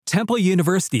Temple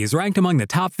University is ranked among the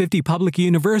top 50 public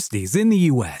universities in the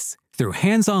U.S. Through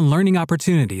hands-on learning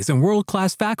opportunities and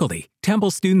world-class faculty,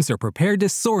 Temple students are prepared to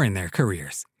soar in their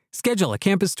careers. Schedule a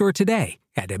campus tour today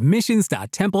at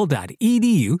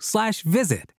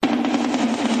admissions.temple.edu/visit.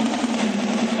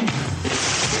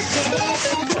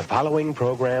 The following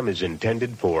program is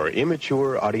intended for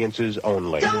immature audiences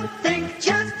only. Don't think,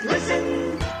 just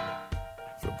listen.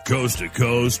 From coast to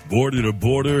coast, border to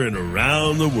border, and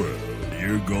around the world,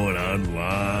 you're going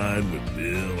online with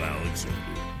Bill Alexander.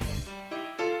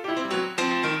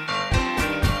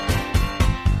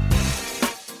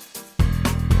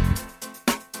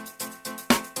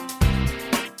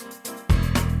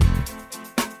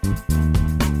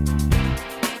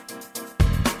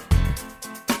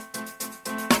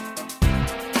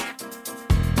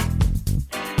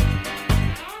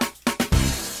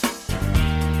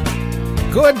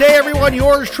 Good day, everyone.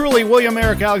 Yours truly, William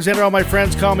Eric Alexander. All my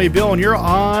friends call me Bill, and you're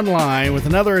online with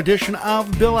another edition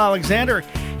of Bill Alexander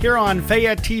here on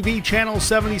Fayette TV, Channel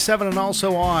 77, and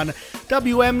also on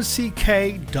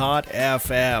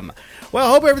WMCK.FM. Well,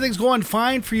 I hope everything's going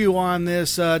fine for you on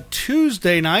this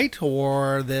Tuesday night,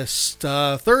 or this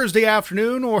Thursday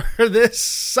afternoon, or this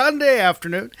Sunday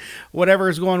afternoon. Whatever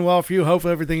is going well for you,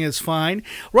 hopefully everything is fine.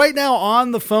 Right now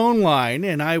on the phone line,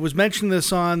 and I was mentioning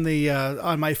this on the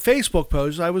on my Facebook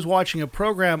post, I was watching a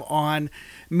program on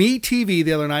MeTV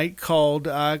the other night called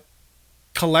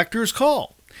Collector's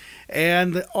Call.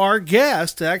 And our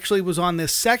guest actually was on the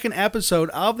second episode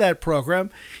of that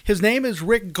program. His name is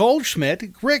Rick Goldschmidt.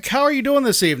 Rick, how are you doing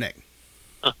this evening?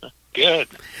 Good.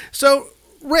 So,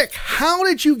 Rick, how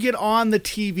did you get on the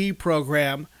TV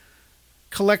program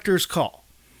Collector's Call?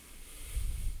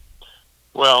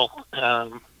 Well,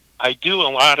 I do a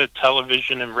lot of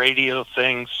television and radio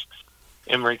things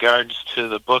in regards to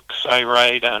the books I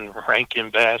write on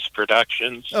Rankin Bass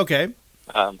Productions. Okay.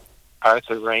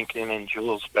 Arthur Rankin and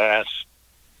Jules Bass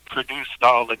produced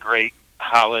all the great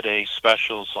holiday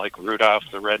specials like Rudolph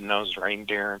the Red-Nosed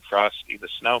Reindeer and Frosty the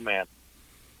Snowman.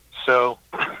 So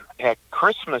at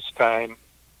Christmas time,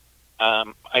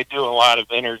 I do a lot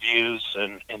of interviews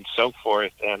and so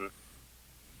forth, and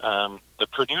the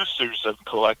producers of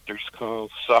Collector's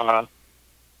Call saw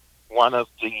one of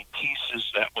the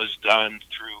pieces that was done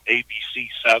through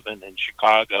ABC7 in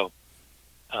Chicago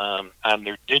on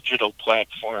their digital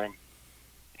platform.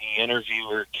 The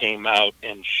interviewer came out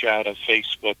and shot a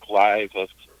Facebook Live of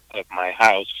my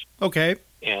house. Okay.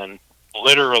 And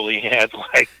literally had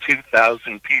like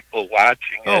 2,000 people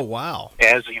watching it. Oh, wow.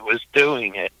 As he was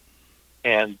doing it.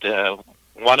 And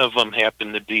one of them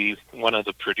happened to be one of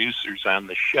the producers on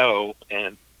the show,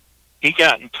 and he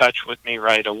got in touch with me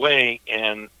right away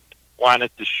and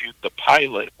wanted to shoot the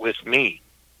pilot with me.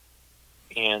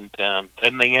 And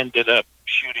then they ended up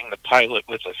shooting the pilot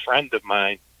with a friend of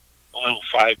mine, a little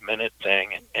 5-minute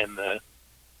thing, and the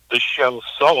show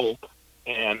sold,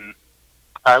 and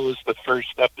I was the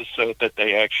first episode that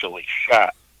they actually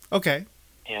shot. Okay.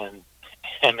 And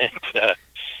it,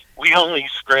 we only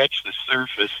scratched the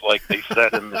surface, like they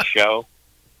said in the show.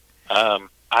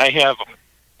 I have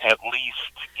at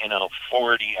least,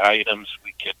 40 items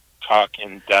we could talk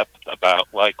in depth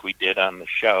about, like we did on the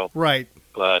show. Right.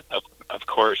 But of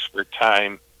course, for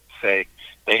time's sake,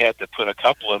 they had to put a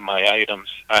couple of my items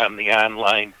on the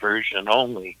online version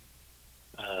only,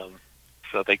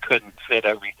 so they couldn't fit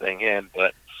everything in.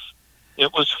 But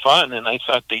it was fun, and I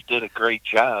thought they did a great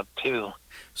job, too.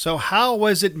 So how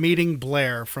was it meeting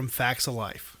Blair from Facts of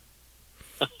Life?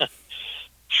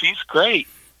 She's great.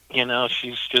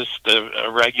 She's just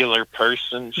a regular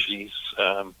person. She's,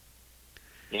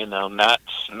 not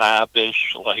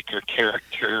snobbish like her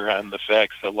character on the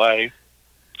Facts of Life.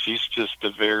 She's just a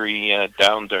very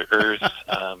down-to-earth,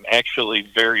 actually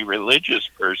very religious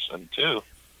person, too.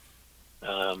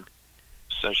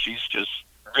 So she's just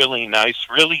really nice,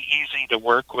 really easy to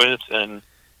work with, and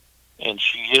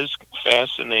she is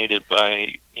fascinated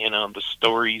by, the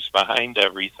stories behind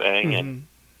everything. Mm-hmm. And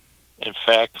in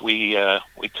fact, we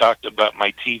talked about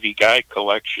my TV guide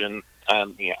collection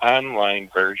on the online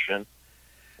version,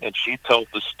 and she told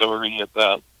the story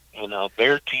about,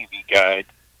 their TV guide.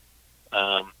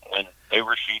 When they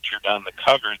were featured on the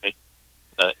cover, that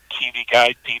the TV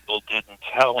guide people didn't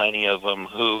tell any of them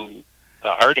who the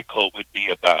article would be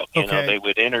about. Okay. They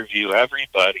would interview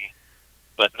everybody,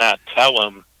 but not tell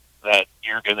them that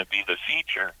you're going to be the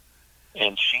feature.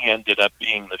 And she ended up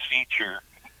being the feature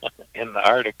in the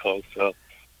article, so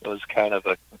it was kind of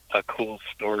a cool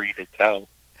story to tell.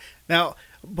 Now,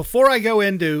 before I go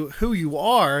into who you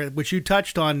are, which you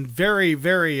touched on very,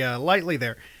 very lightly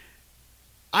there,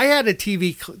 I had a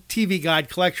TV guide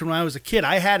collection when I was a kid.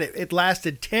 I had it. It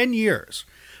lasted 10 years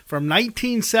from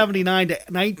 1979 to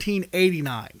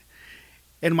 1989.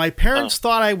 And my parents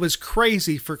thought I was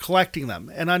crazy for collecting them.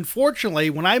 And unfortunately,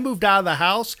 when I moved out of the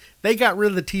house, they got rid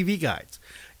of the TV guides.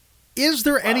 Is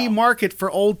there any market for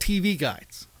old TV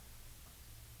guides?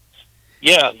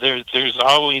 Yeah, there's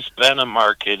always been a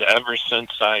market ever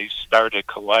since I started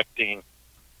collecting.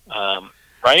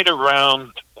 Right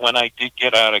around when I did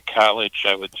get out of college,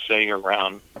 I would say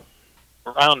around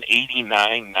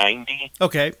 89, 90.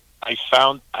 Okay. I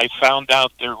found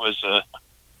out there was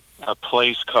a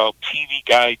place called TV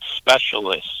Guide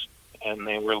Specialists, and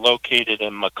they were located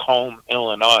in Macomb,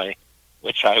 Illinois,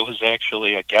 which I was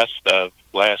actually a guest of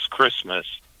last Christmas.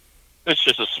 It's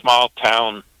just a small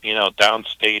town,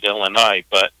 downstate Illinois,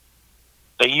 but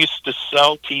they used to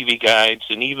sell TV guides,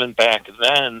 and even back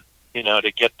then,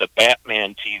 to get the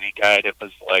Batman TV guide, it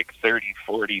was like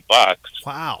 $30-40.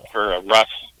 Wow. For a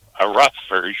rough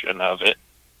version of it.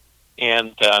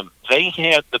 And they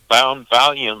had the bound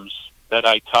volumes that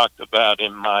I talked about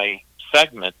in my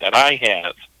segment that I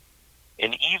have.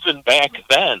 And even back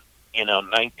then,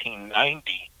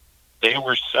 1990, they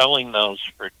were selling those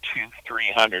for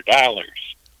 $200-300.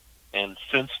 And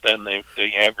since then, they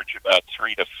average about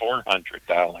 $300 to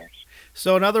 $400.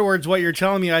 So, in other words, what you're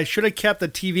telling me, I should have kept the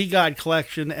TV guide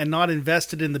collection and not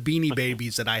invested in the Beanie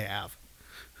Babies that I have.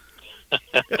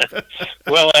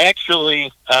 Well,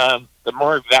 actually, the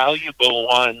more valuable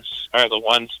ones are the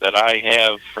ones that I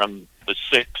have from the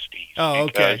 60s. Oh,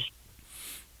 okay.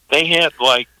 They had,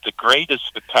 like, the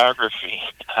greatest photography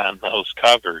on those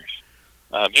covers,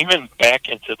 even back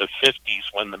into the 50s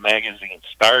when the magazine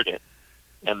started.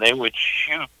 And they would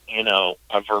shoot,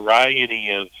 a variety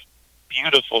of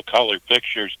beautiful color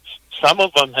pictures. Some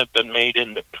of them have been made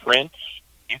into prints.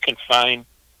 You can find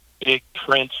big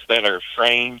prints that are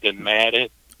framed and matted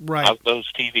of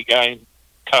those TV guide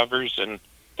covers, and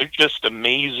they're just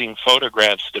amazing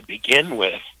photographs to begin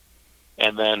with.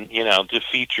 And then, to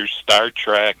feature Star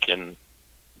Trek and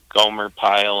Gomer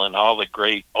Pyle and all the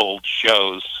great old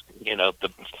shows,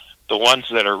 the ones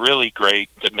that are really great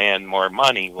demand more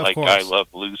money, like I Love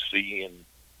Lucy and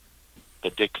the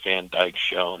Dick Van Dyke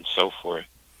Show and so forth.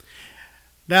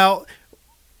 Now,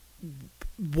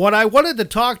 what I wanted to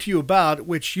talk to you about,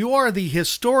 which you are the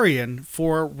historian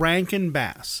for Rankin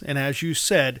Bass, and as you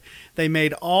said, they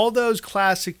made all those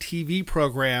classic TV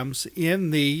programs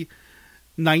in the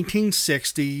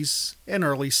 1960s and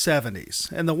early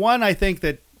 70s. And the one I think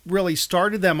that really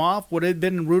started them off would have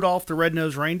been Rudolph the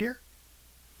Red-Nosed Reindeer.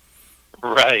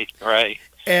 Right.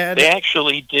 And they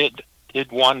actually did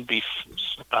one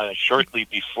shortly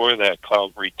before that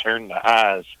called Return to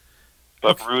Oz,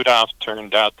 but Rudolph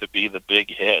turned out to be the big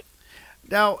hit.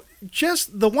 Now,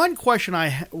 just the one question I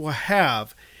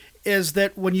have is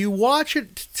that when you watch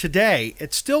it today,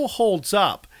 it still holds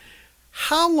up.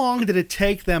 How long did it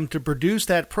take them to produce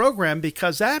that program?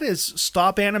 Because that is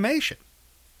stop animation.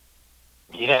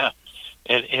 Yeah,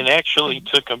 it actually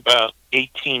took about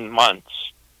 18 months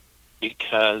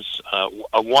because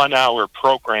a 1 hour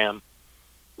program,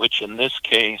 which in this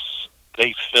case,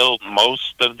 they filled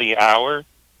most of the hour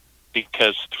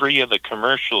because 3 of the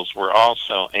commercials were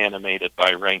also animated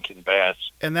by Rankin Bass.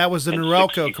 And that was the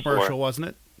Norelco commercial, wasn't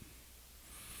it?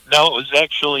 No, it was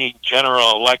actually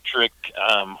General Electric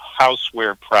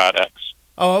houseware products.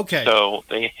 Oh, okay. So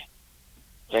they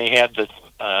had the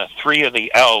 3 of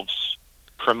the elves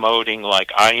promoting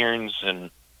like irons and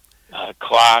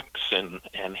clocks and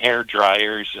hair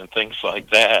dryers and things like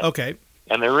that. Okay.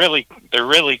 And they're really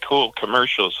cool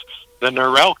commercials. The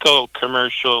Norelco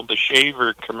commercial, the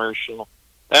shaver commercial,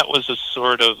 that was a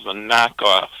sort of a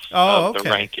knockoff of the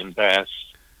Rankin Bass.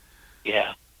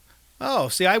 Yeah. Oh,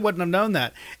 see, I wouldn't have known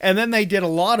that. And then they did a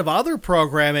lot of other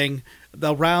programming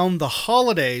around the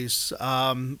holidays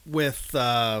with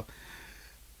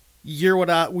Year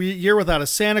Without a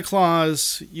Santa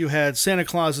Claus. You had Santa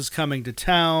Claus is Coming to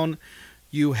Town.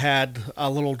 You had a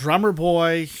Little Drummer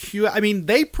Boy.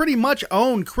 They pretty much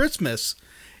owned Christmas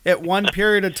at one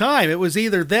period of time. It was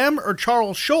either them or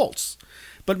Charles Schulz,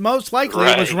 but most likely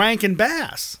it was Rankin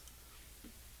Bass.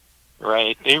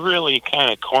 Right. They really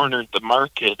kind of cornered the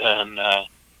market on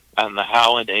the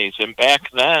holidays. And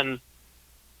back then,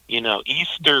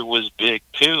 Easter was big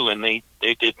too, and they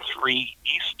did 3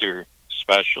 Easter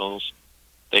specials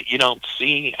that you don't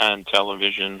see on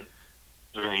television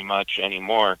very much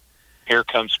anymore. Here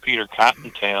Comes Peter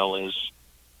Cottontail is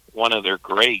one of their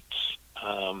greats.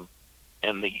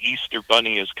 And the Easter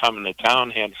Bunny Is Coming to Town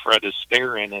had Fred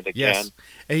Astaire in it again. Yes,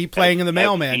 and he playing in The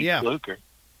Mailman, yeah. Luker.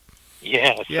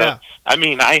 Yeah, so,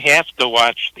 I have to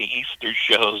watch the Easter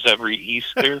shows every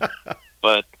Easter,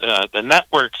 but the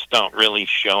networks don't really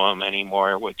show them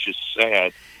anymore, which is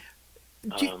sad.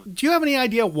 Do you have any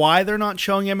idea why they're not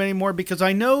showing him anymore? Because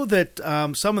I know that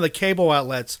some of the cable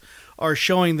outlets are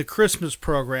showing the Christmas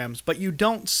programs, but you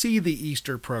don't see the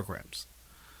Easter programs.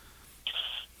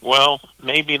 Well,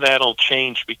 maybe that'll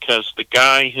change because the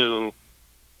guy who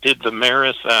did the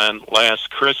marathon last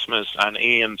Christmas on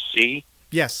AMC,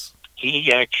 yes,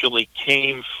 he actually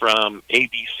came from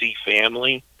ABC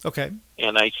Family. Okay.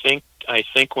 And I think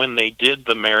when they did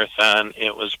the marathon,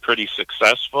 it was pretty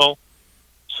successful.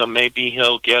 So maybe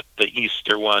he'll get the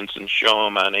Easter ones and show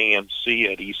them on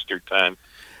AMC at Easter time.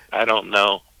 I don't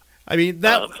know. I mean,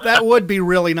 that would be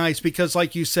really nice because,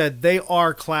 like you said, they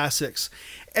are classics.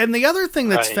 And the other thing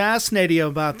that's fascinating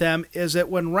about them is that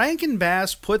when Rankin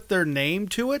Bass put their name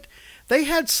to it, they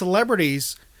had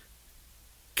celebrities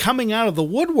coming out of the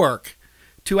woodwork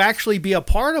to actually be a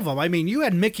part of them. I mean, you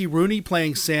had Mickey Rooney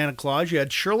playing Santa Claus. You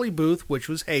had Shirley Booth, which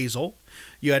was Hazel.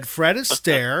 You had Fred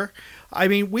Astaire. I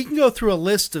mean, we can go through a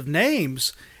list of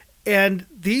names, and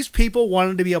these people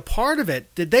wanted to be a part of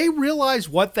it. Did they realize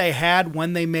what they had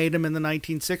when they made them in the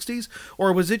 1960s,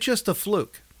 or was it just a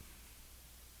fluke?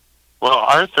 Well,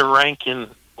 Arthur Rankin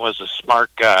was a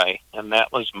smart guy, and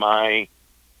that was my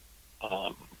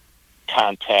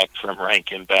contact from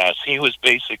Rankin Bass. He was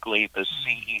basically the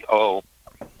CEO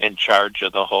in charge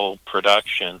of the whole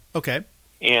production. Okay.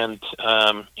 And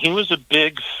he was a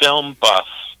big film buff.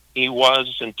 He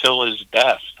was until his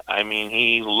death. I mean,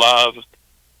 he loved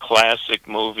classic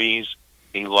movies.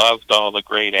 He loved all the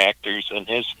great actors. And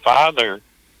his father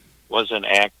was an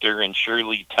actor in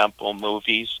Shirley Temple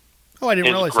movies. Oh, I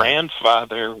didn't realize his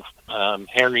grandfather,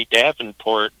 Harry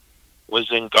Davenport,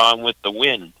 was in Gone with the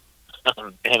Wind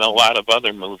and a lot of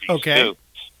other movies, too.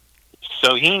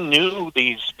 So he knew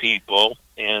these people,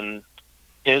 and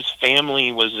his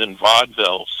family was in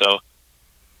vaudeville, so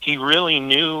he really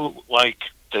knew, like,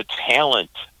 the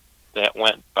talent that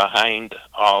went behind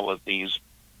all of these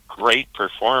great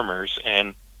performers,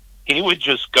 and he would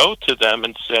just go to them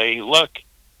and say, look,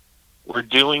 we're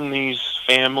doing these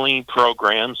family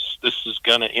programs. This is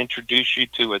going to introduce you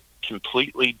to a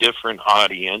completely different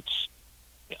audience.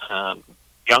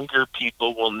 Younger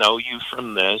people will know you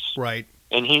from this. Right.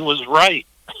 And he was right.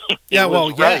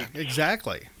 Yeah,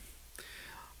 exactly.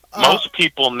 Most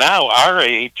people now our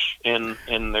age, in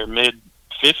their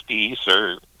mid-50s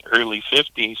or early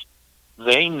 50s,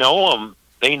 they know them.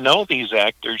 They know these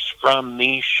actors from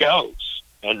these shows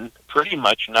and pretty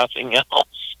much nothing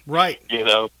else. Right. You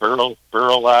know, Burl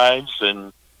Ives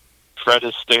and Fred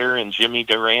Astaire and Jimmy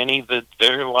Durante, that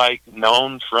they're like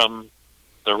known from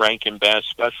the Rankin Bass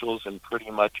specials and pretty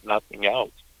much nothing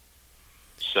else.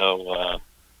 So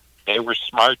they were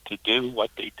smart to do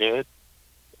what they did.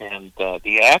 And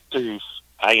the actors,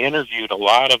 I interviewed a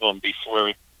lot of them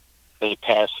before they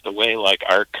passed away, like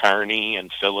Art Carney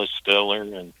and Phyllis Diller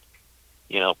and,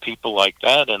 you know, people like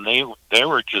that. And they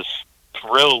were just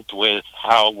thrilled with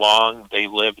how long they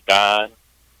lived on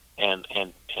and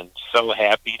so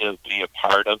happy to be a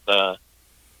part of the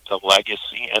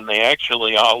legacy. And they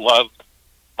actually all loved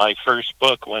my first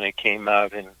book when it came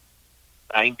out in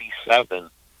 97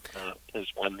 is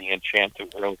when The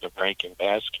Enchanted World of Rankin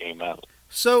Bass came out.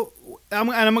 So, I'm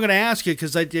going to ask you,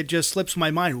 because it just slips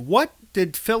my mind, what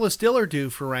did Phyllis Diller do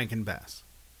for Rankin Bass?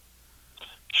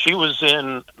 She was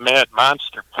in Mad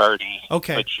Monster Party,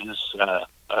 which is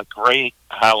a great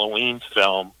Halloween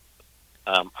film.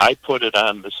 I put it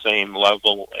on the same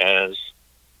level as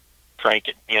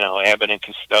Abbott and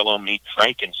Costello Meet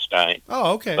Frankenstein.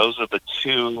 Oh, okay. Those are the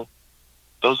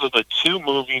two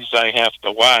movies I have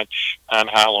to watch on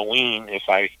Halloween if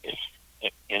I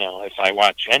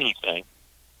watch anything.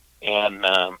 And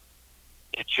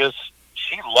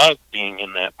she loved being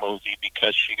in that movie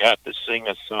because she got to sing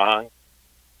a song,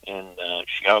 and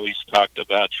she always talked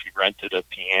about she rented a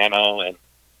piano and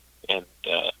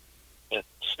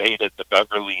stayed at the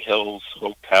Beverly Hills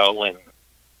Hotel and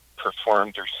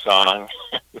performed her song.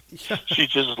 She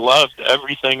just loved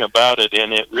everything about it,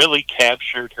 and it really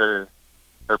captured her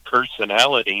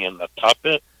personality in the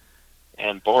puppet.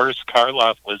 And Boris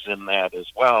Karloff was in that as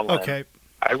well. Okay. And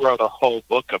I wrote a whole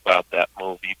book about that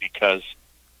movie because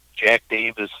Jack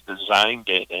Davis designed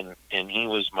it, and he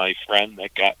was my friend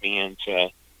that got me into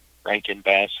Rankin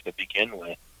Bass to begin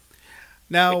with.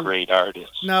 Now, a great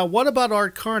artist. Now, what about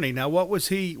Art Carney? Now, what was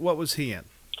he in?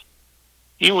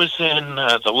 He was in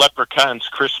the Leprechaun's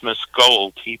Christmas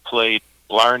Gold. He played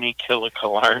Blarney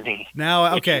Killicalarney.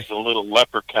 Now, okay, which is a little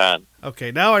leprechaun.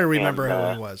 Okay, now I remember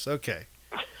who he was. Okay.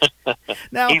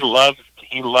 Now he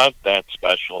loved that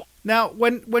special. Now,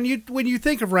 when you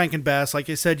think of Rankin Bass, like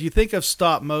I said, you think of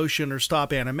stop motion or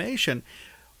stop animation.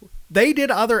 They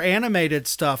did other animated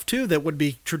stuff too that would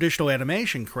be traditional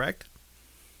animation, correct?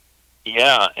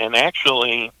 Yeah, and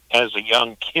actually, as a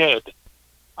young kid,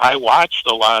 I watched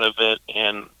a lot of it,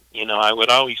 and I would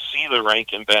always see the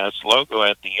Rankin Bass logo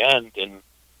at the end, and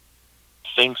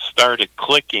things started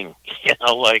clicking.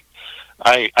 Like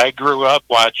I grew up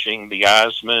watching the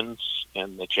Osmonds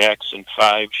and the Jackson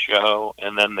 5 show,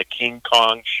 and then the King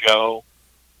Kong show,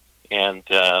 and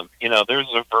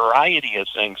there's a variety of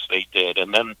things they did,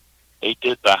 and then they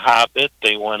did The Hobbit.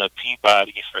 They won a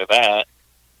Peabody for that.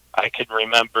 I can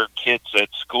remember kids at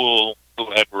school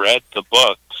who had read the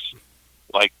books,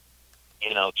 like,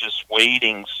 just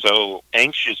waiting so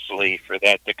anxiously for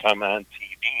that to come on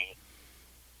TV.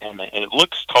 And it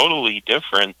looks totally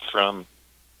different from,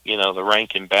 the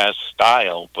Rankin Bass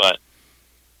style, but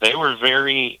they were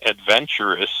very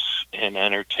adventurous in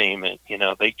entertainment.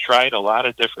 They tried a lot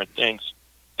of different things.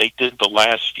 They did The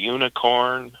Last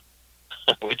Unicorn,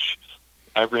 which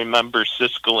I remember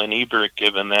Siskel and Ebert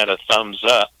giving that a thumbs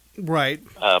up. Right.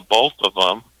 Both of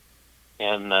them.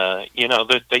 And,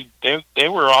 that they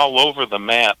were all over the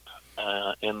map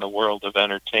in the world of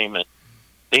entertainment.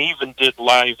 They even did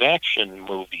live-action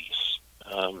movies,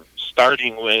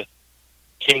 starting with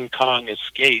King Kong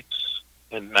Escapes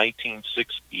in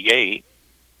 1968.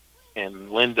 And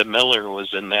Linda Miller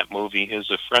was in that movie, who's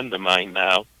a friend of mine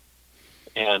now.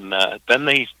 And then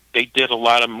they did a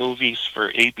lot of movies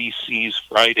for ABC's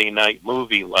Friday night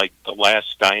movie, like The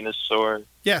Last Dinosaur.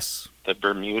 Yes. The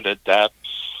Bermuda Depths.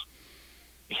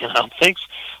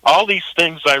 All these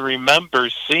things I remember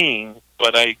seeing,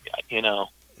 but they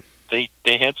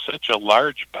had such a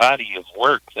large body of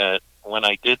work that when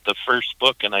I did the first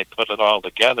book and I put it all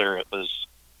together, it was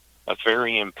a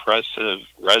very impressive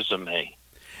resume.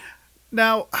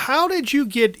 Now, how did you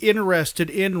get interested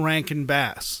in Rankin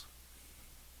Bass?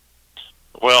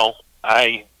 Well,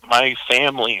 my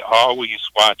family always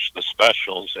watched the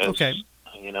specials. Okay.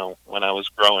 When I was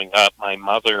growing up, my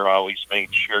mother always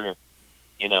made sure,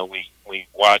 we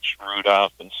watched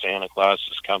Rudolph and Santa Claus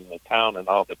is Coming to Town and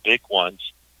all the big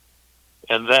ones.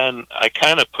 And then I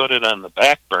kind of put it on the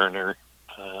back burner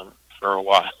for a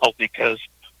while because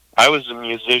I was a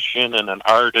musician and an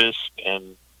artist,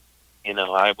 and,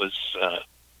 I was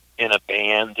in a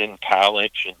band in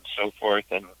college and so forth,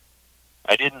 and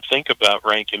I didn't think about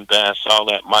Rankin Bass all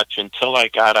that much until I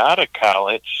got out of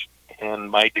college,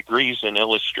 and my degree's in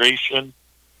illustration,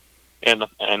 and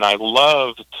I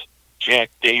loved Jack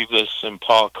Davis and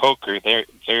Paul Coker.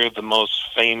 They're the most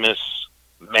famous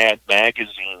Mad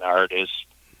Magazine artists,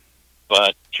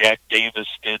 but Jack Davis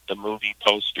did the movie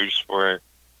posters for,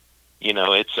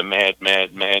 It's a Mad,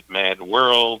 Mad, Mad, Mad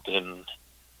World, and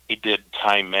he did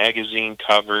Time Magazine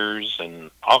covers and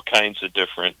all kinds of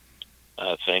different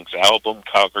things, album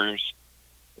covers.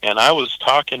 And I was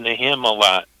talking to him a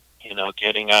lot,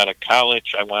 getting out of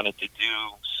college. I wanted to do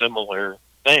similar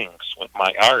things with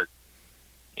my art.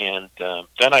 And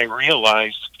then I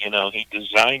realized, he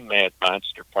designed Mad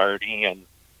Monster Party, and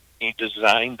he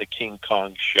designed the King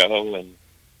Kong show, and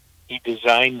he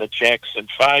designed the Jackson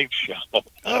 5 show.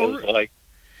 I was like,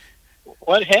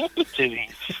 what happened to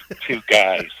these two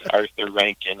guys, Arthur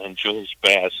Rankin and Jules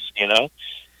Bass?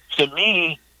 To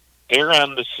me, they're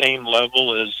on the same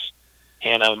level as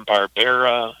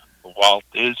Hanna-Barbera, Walt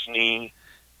Disney,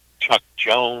 Chuck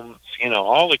Jones,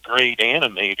 all the great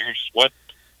animators.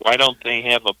 Why don't they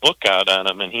have a book out on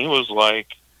them? And he was like,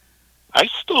 I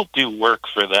still do work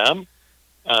for them.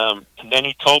 And then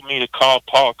he told me to call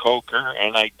Paul Coker,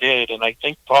 and I did. And I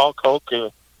think Paul Coker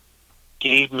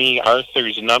gave me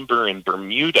Arthur's number in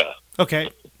Bermuda.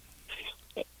 Okay.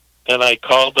 And I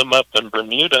called him up in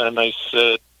Bermuda, and I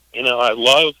said, I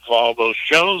love all those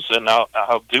shows, and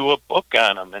I'll do a book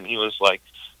on them. And he was like,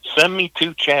 send me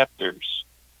 2 chapters.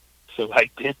 So I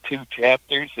did 2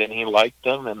 chapters, and he liked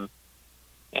them,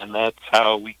 and that's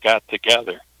how we got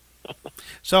together.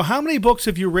 So how many books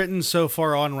have you written so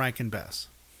far on Rankin Bass?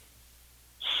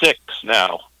 6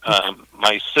 now.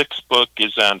 My 6th book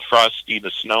is on Frosty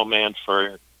the Snowman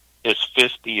for his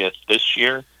 50th this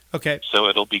year. Okay. So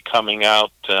it'll be coming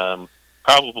out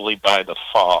probably by the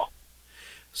fall.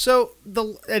 So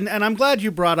and I'm glad you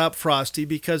brought up Frosty,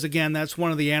 because again, that's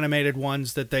one of the animated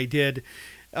ones that they did,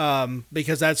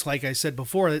 because that's, like I said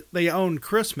before, they own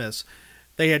Christmas.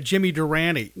 They had Jimmy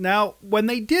Durante. Now, when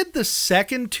they did the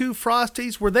second 2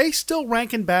 Frosties, were they still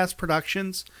Rankin Bass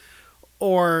Productions,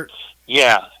 or?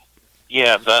 Yeah.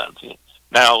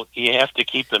 Now you have to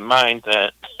keep in mind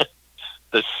that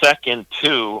the second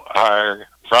 2 are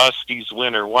Frosty's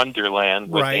Winter Wonderland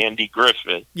with right. Andy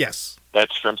Griffith. Yes.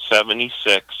 That's from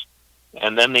 1976.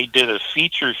 And then they did a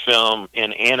feature film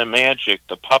in Animagic,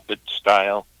 the puppet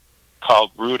style,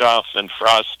 called Rudolph and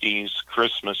Frosty's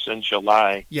Christmas in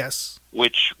July. Yes.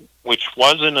 Which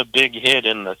wasn't a big hit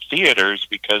in the theaters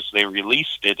because they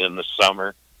released it in the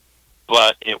summer,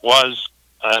 but it was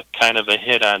kind of a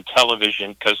hit on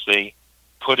television because they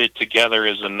put it together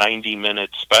as a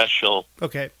 90-minute special on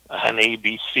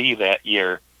ABC that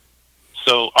year.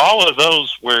 So all of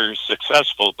those were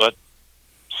successful, but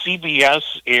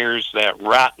CBS airs that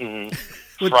rotten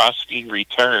Frosty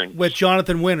Return. With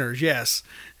Jonathan Winters, yes.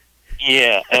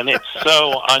 Yeah, and it's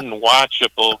so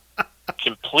unwatchable,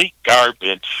 complete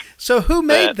garbage. So who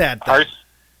made that then?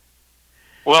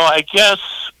 Well, I guess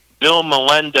Bill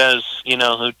Melendez,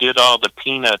 who did all the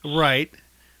Peanuts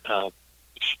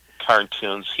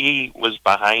cartoons, he was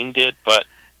behind it, but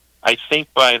I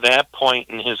think by that point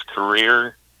in his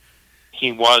career,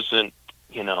 he wasn't,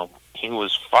 he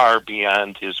was far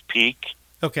beyond his peak.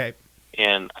 Okay.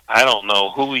 And I don't know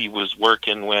who he was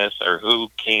working with or who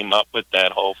came up with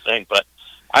that whole thing, but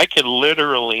I could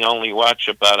literally only watch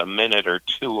about a minute or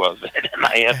two of it, and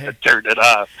I have to turn it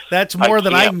off. That's more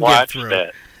than I can get through.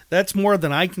 That. That's more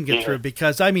than I can get through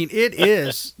because, it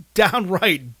is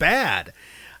downright bad.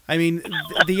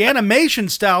 The animation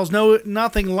style's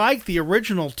nothing like the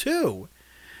original too,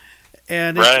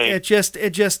 and it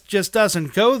just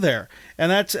doesn't go there,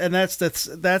 and that's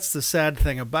the sad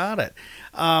thing about it.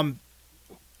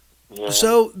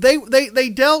 So they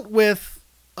dealt with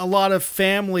a lot of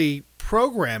family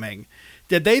programming.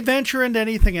 Did they venture into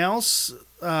anything else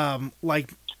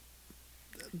like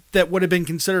that would have been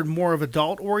considered more of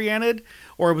adult oriented,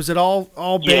 or was it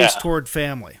all based toward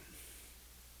family?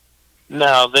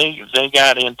 No, they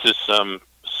got into some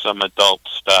adult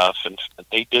stuff, and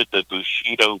they did the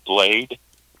Bushido Blade,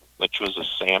 which was a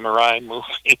samurai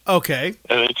movie. Okay,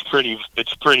 and it's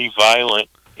pretty violent,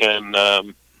 and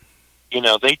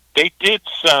they did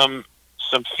some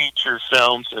feature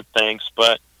films and things,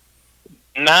 but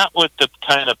not with the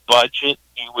kind of budget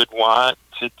you would want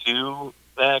to do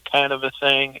that kind of a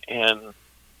thing, and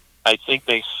I think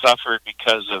they suffered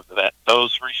because of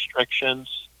those restrictions.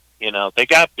 They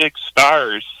got big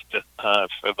stars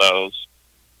for those.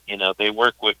 They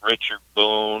work with Richard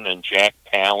Boone and Jack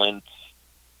Palance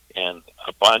and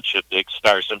a bunch of big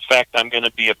stars. In fact, I'm going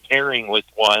to be appearing with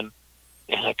one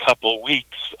in a couple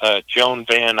weeks, Joan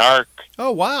Van Ark.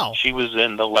 Oh, wow. She was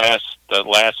in the last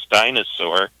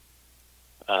Dinosaur.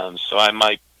 So I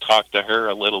might talk to her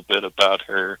a little bit about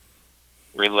her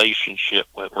relationship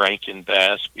with Rankin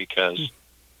Bass, because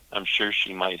I'm sure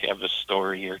she might have a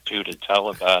story or two to tell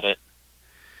about it.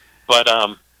 But,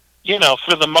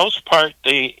 for the most part,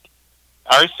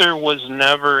 Arthur was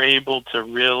never able to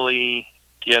really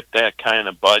get that kind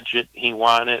of budget he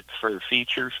wanted for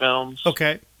feature films.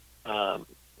 Okay.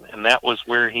 And that was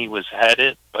where he was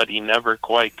headed, but he never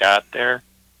quite got there.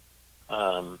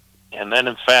 And then,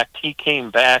 in fact, he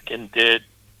came back and did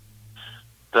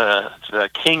the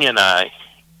King and I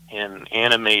in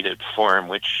animated form,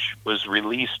 which was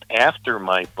released after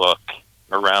my book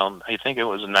around, I think it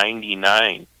was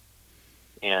 99.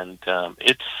 And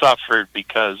it suffered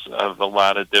because of a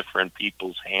lot of different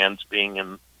people's hands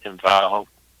being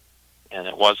involved, and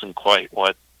it wasn't quite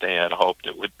what they had hoped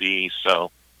it would be.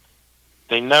 So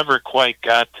they never quite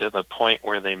got to the point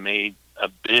where they made a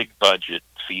big budget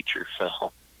feature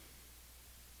film.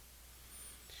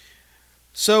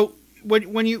 So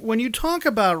when you talk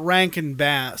about Rankin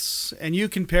Bass and you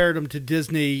compared them to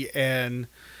Disney, and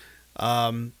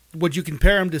would you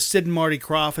compare them to Sid and Marty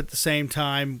Krofft at the same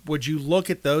time? Would you look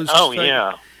at those?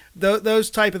 Those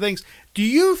type of things. Do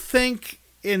you think,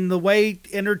 in the way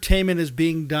entertainment is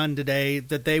being done today,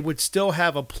 that they would still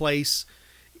have a place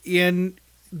in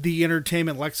the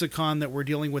entertainment lexicon that we're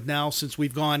dealing with now, since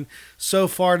we've gone so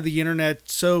far to the internet,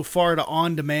 so far to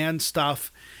on-demand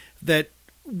stuff, that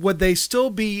would they still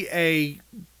be a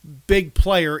big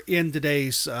player in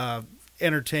today's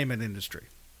entertainment industry?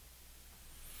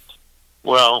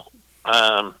 Well,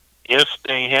 if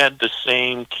they had the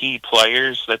same key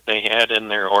players that they had in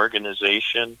their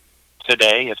organization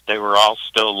today, if they were all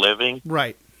still living,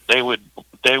 right, they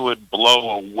would blow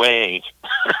away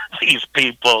these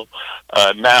people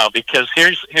now. Because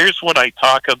here's what I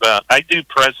talk about. I do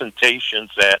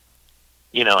presentations at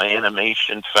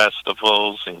animation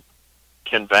festivals and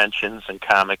conventions and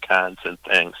Comic-Cons and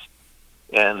things.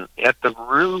 And at the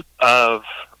root of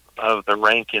the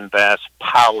Rankin Bass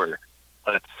power,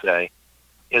 let's say,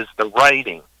 is the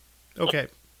writing. Okay.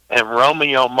 And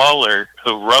Romeo Muller,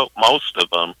 who wrote most of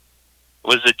them,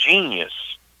 was a genius.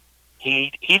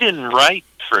 He didn't write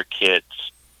for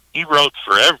kids. He wrote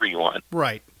for everyone.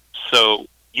 Right. So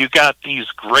you got these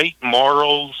great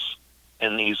morals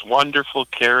and these wonderful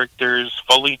characters,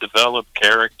 fully developed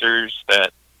characters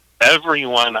that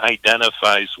everyone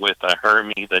identifies with a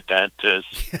Hermie the dentist,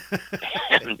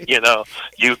 and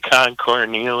Yukon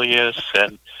Cornelius,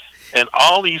 and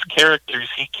all these characters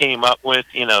he came up with.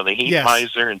 The Heat Yes.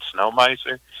 Miser and Snow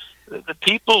Miser. The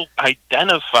people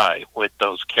identify with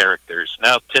those characters.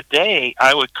 Now, today,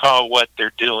 I would call what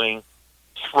they're doing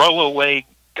throwaway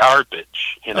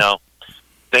garbage.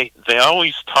 They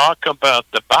always talk about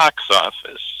the box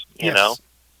office.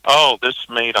 Oh, this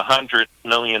made $100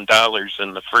 million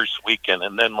in the first weekend,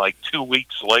 and then like 2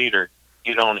 weeks later,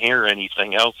 you don't hear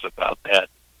anything else about that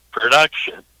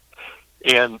production.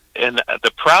 And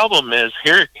the problem is,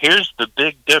 here's the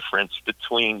big difference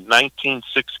between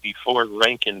 1964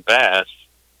 Rankin Bass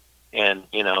and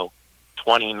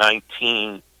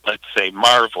 2019, let's say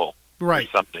Marvel, Right.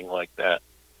 or something like that,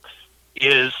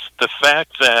 is the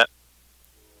fact that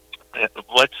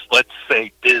let's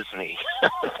say Disney.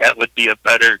 That would be a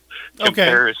better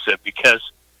comparison, because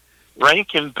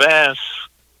Rankin Bass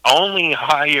only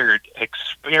hired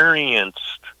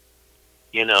experienced,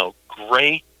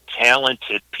 great,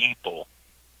 talented people,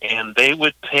 and they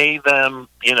would pay them,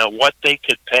 what they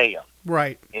could pay them.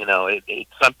 Right.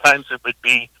 Sometimes it would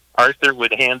be Arthur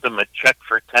would hand them a check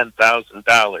for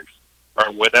 $10,000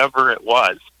 or whatever it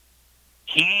was.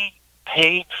 He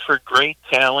paid for great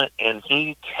talent, and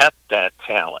he kept that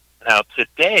talent. Now,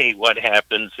 today, what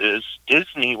happens is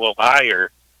Disney will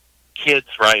hire kids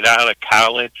right out of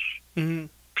college, Mm-hmm.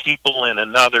 people in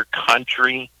another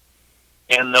country,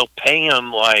 and they'll pay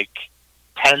them like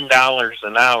 $10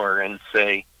 an hour and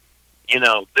say,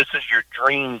 this is your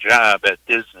dream job at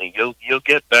Disney. You'll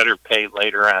get better pay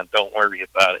later on. Don't worry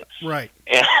about it. Right.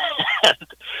 And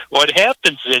what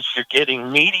happens is you're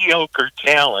getting mediocre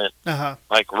talent,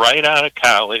 like right out of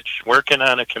college, working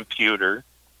on a computer,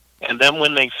 and then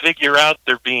when they figure out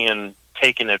they're being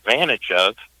taken advantage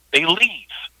of, they leave.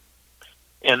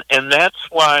 And that's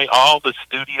why all the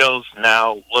studios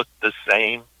now look the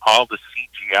same. All the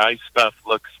CGI stuff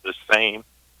looks the same,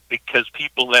 because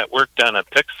people that worked on a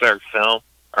Pixar film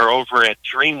are over at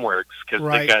DreamWorks because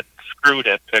they got screwed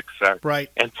at Pixar, right,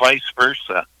 and vice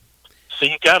versa. So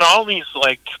you got all these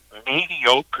like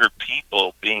mediocre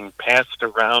people being passed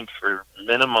around for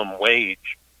minimum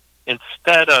wage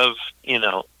instead of,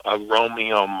 a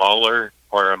Romeo Muller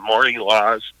or a Maury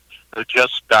Laws, who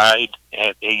just died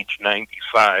at age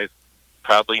 95,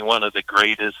 probably one of the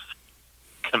greatest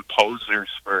composers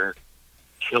for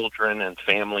children and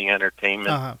family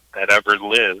entertainment that ever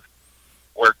lived,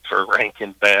 worked for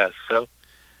Rankin Bass. So,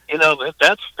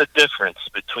 that's the difference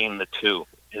between the two.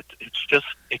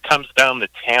 It comes down to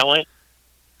talent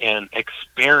and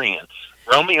experience.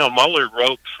 Romeo Muller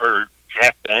wrote for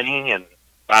Jack Benny and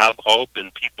Bob Hope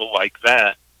and people like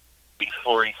that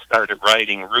before he started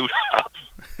writing Rudolph.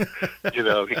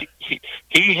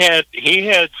 He had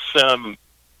some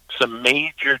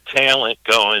major talent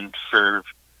going for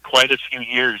quite a few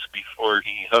years before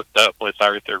he hooked up with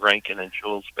Arthur Rankin and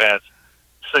Jules Bass.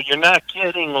 So you're not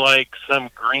getting like some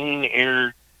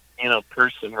green-eared,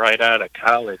 person right out of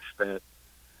college that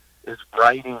is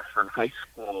writing for high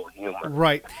school humor.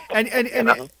 Right.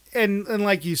 And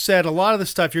like you said, a lot of the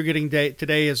stuff you're getting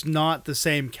today is not the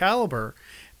same caliber,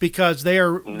 because they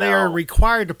are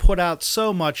required to put out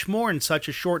so much more in such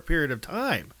a short period of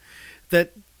time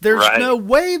that there's no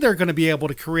way they're going to be able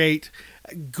to create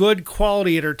good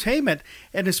quality entertainment,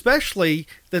 and especially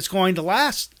that's going to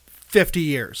last 50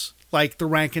 years like the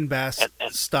Rankin Bass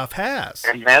stuff has.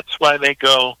 And that's why they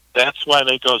go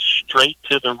straight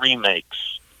to the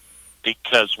remakes,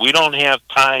 because we don't have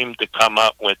time to come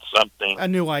up with something, a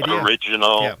new idea,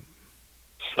 original,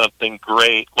 something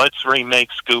great. Let's remake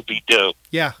Scooby-Doo.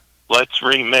 Yeah. Let's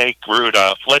remake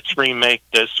Rudolph. Let's remake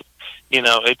this.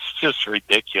 It's just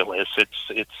ridiculous.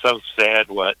 It's so sad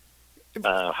what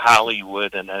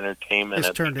Hollywood and entertainment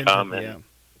has become.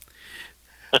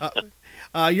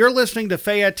 You're listening to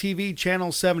Fayette TV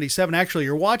Channel 77. Actually,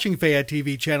 you're watching Fayette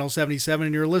TV Channel 77,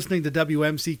 and you're listening to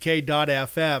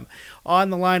WMCK.FM. On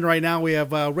the line right now, we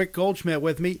have Rick Goldschmidt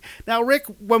with me. Now, Rick,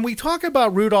 when we talk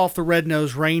about Rudolph the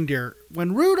Red-Nosed Reindeer,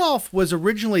 when Rudolph was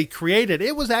originally created,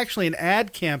 it was actually an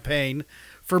ad campaign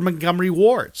for Montgomery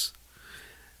Ward's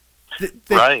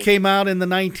that came out in the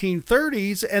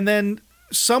 1930s, and then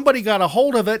somebody got a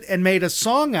hold of it and made a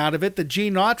song out of it that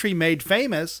Gene Autry made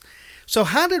famous. So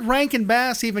how did Rankin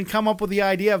Bass even come up with the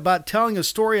idea about telling a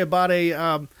story about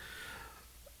a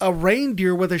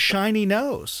reindeer with a shiny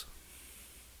nose?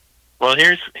 Well,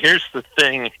 here's the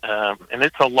thing, and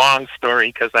it's a long story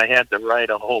because I had to write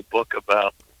a whole book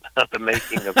about the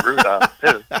making of Rudolph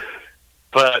too.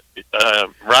 But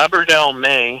Robert L.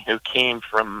 May, who came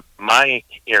from my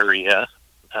area,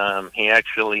 he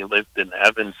actually lived in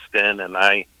Evanston, and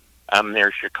I I'm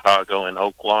Near Chicago in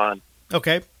Oak Lawn.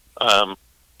 Okay.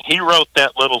 He wrote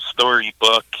that little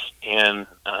storybook, and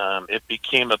it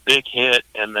became a big hit,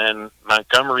 and then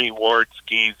Montgomery Ward's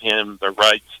gave him the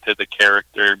rights to the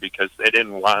character because they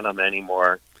didn't want him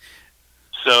anymore.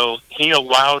 So he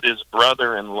allowed his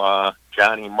brother-in-law,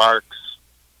 Johnny Marks,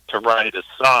 to write a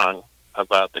song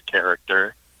about the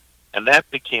character, and that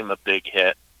became a big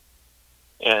hit.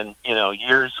 And,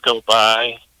 years go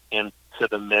by into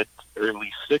the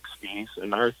early 60s,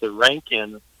 and Arthur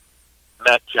Rankin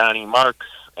met Johnny Marks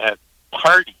at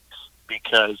parties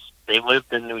because they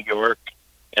lived in New York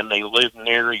and they lived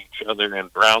near each other in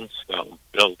brownstone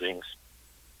buildings.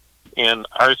 And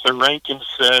Arthur Rankin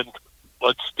said,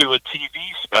 let's do a TV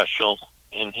special.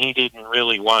 And he didn't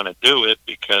really want to do it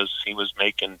because he was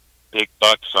making big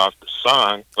bucks off the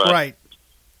song. But Right.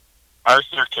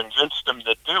 Arthur convinced him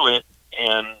to do it.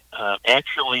 And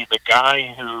actually the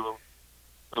guy who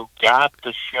got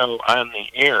the show on the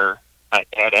air at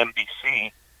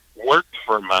NBC worked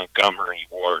for Montgomery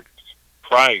Ward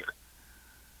prior.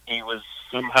 He was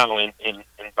somehow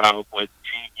involved with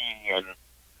GE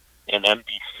and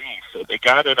NBC, so they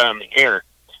got it on the air.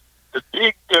 The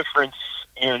big difference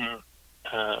in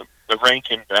the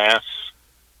Rankin Bass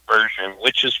version,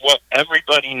 which is what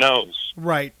everybody knows.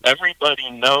 Right.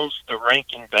 Everybody knows the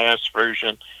Rankin Bass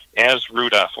version as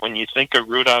Rudolph. When you think of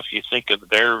Rudolph, you think of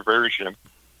their version.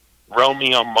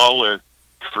 Romeo Muller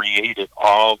created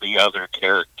all the other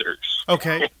characters.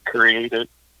 Okay.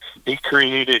 He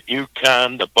created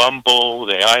Yukon, the Bumble,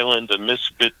 the Island of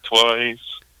Misfit Toys,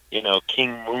 King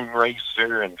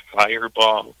Moonracer and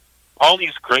Fireball. All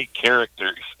these great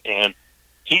characters, and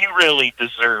he really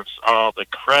deserves all the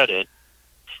credit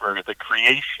for the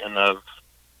creation of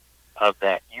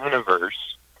that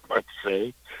universe, let's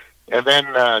say. And then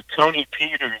Tony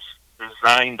Peters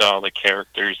designed all the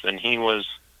characters, and he was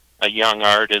a young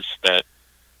artist that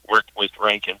worked with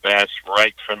Rankin Bass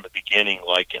right from the beginning,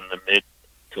 like in the mid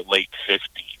to late 50s.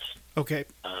 Okay.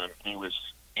 He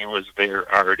was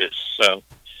their artist, so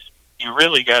you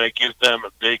really got to give them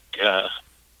a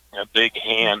big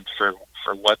hand for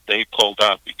what they pulled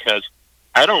off, because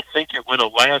I don't think it would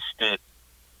have lasted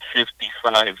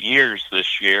 55 years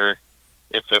this year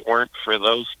if it weren't for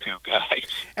those two guys.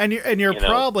 And you're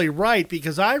probably right,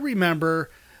 because I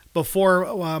remember before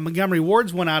Montgomery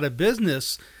Ward's went out of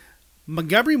business,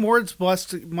 Montgomery Ward's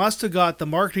must have got the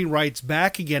marketing rights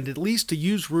back again, at least to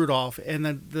use Rudolph. And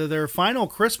their final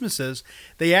Christmases,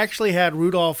 they actually had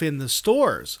Rudolph in the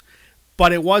stores.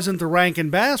 But it wasn't the Rankin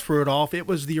Bass Rudolph, it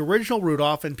was the original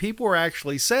Rudolph, and people were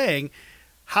actually saying,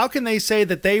 how can they say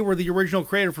that they were the original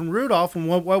creator from Rudolph, and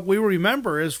what we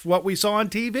remember is what we saw on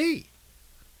TV?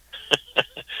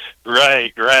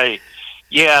 Right.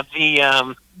 Yeah,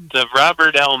 the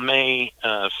Robert L. May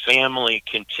family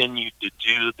continued to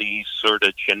do these sort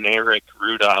of generic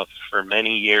Rudolph for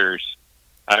many years.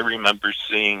 I remember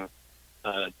seeing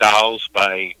dolls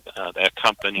by that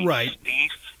company, right,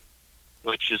 Steve,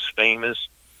 which is famous.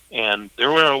 And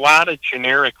there were a lot of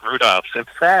generic Rudolphs. In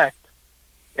fact,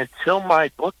 until my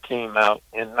book came out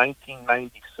in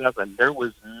 1997, there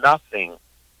was nothing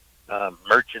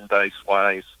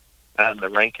merchandise-wise on the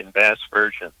Rankin Bass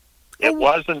version. It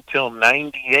wasn't until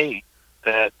 98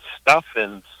 that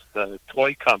Stuffins, the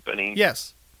toy company,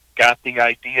 yes, got the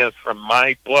idea from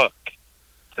my book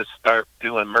to start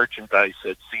doing merchandise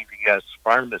at CVS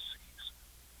pharmacies.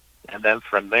 And then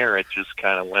from there, it just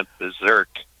kind of went berserk.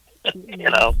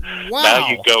 Wow. Now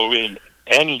you go in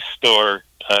any store,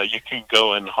 you can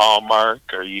go in Hallmark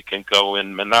or you can go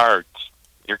in Menards.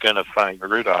 You're going to find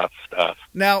Rudolph stuff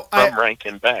from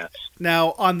Rankin Bass.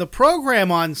 Now, on the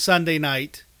program on Sunday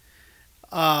night,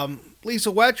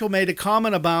 Lisa Wetchell made a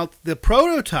comment about the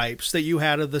prototypes that you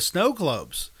had of the snow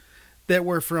globes that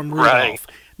were from Rudolph. Right.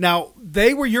 Now,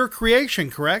 they were your creation,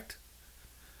 correct?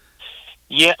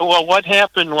 Yeah, well, what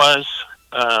happened was,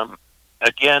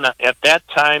 again, at that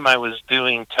time I was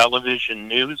doing television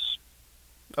news,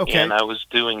 okay, and I was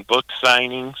doing book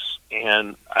signings,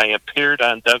 and I appeared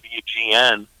on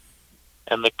WGN,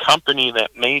 and the company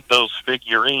that made those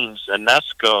figurines,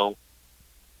 Enesco,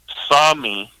 saw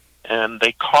me, and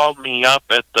they called me up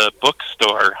at the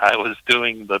bookstore I was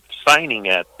doing the signing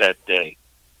at that day.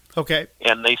 Okay.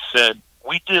 And they said,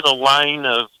 we did a line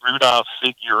of Rudolph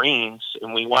figurines,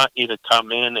 and we want you to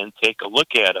come in and take a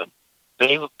look at them.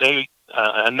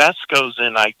 Enesco's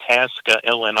in Itasca,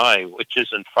 Illinois, which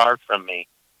isn't far from me.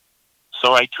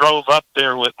 So I drove up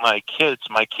there with my kids.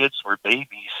 My kids were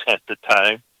babies at the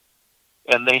time.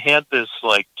 And they had this,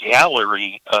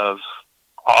 gallery of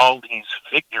all these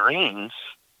figurines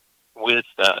with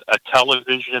a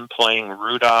television playing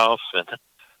Rudolph and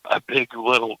a big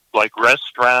little like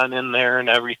restaurant in there and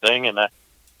everything, and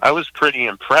I was pretty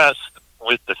impressed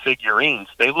with the figurines.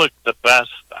 They looked the best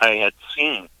I had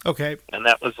seen. Okay. And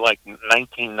that was like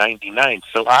 1999.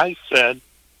 So I said,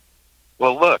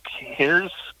 well, look,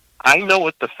 I know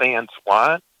what the fans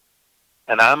want,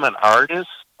 and I'm an artist.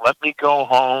 Let me go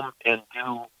home and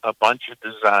do a bunch of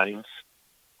designs,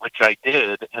 which I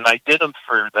did. And I did them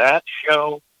for that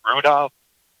show, Rudolph,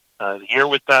 The Year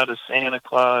Without a Santa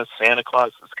Claus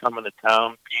is Coming to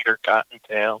Town, Peter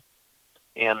Cottontail.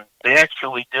 And they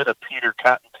actually did a Peter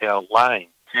Cottontail line,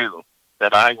 too,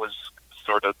 that I was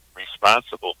sort of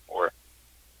responsible for.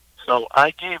 So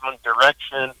I gave them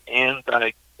direction, and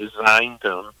I designed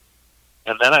them.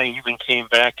 And then I even came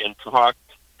back and talked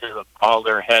to all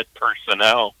their head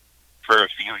personnel for a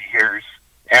few years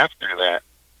after that.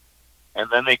 And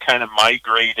then they kind of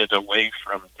migrated away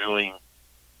from doing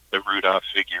the Rudolph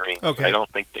figurines. Okay. I don't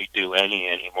think they do any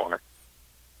anymore.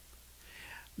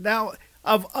 Now,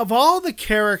 of all the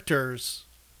characters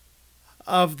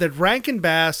that Rankin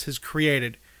Bass has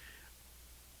created,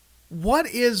 how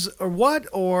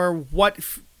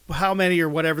many or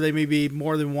whatever they may be,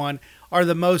 more than one, are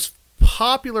the most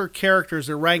popular characters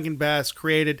that Rankin Bass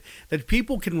created that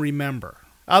people can remember,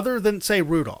 other than, say,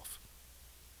 Rudolph?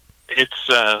 It's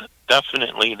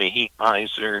definitely the Heat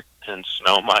Miser and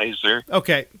Snow Miser.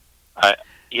 Okay. I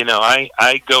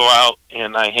go out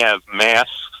and I have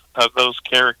masks of those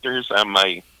characters on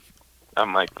my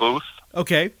booth.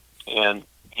 Okay. And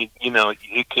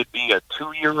it could be a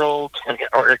 2-year-old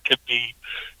or it could be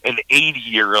an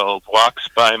 80-year-old walks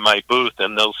by my booth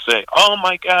and they'll say, "Oh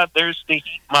my God, there's the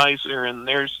Heat Miser and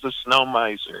there's the Snow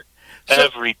Miser."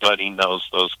 Everybody knows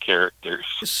those characters.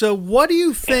 So what do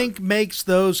you think makes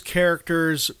those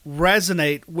characters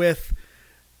resonate with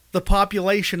the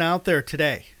population out there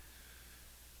today?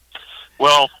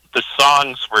 Well, the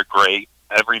songs were great.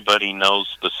 Everybody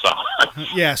knows the songs.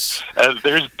 Yes.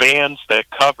 There's bands that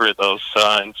cover those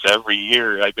songs every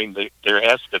year. I mean, there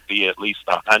has to be at least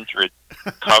 100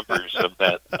 covers of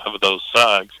those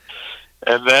songs.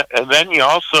 And then you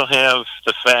also have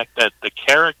the fact that the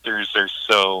characters are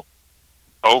so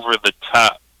over the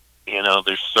top.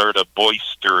 They're sort of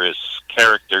boisterous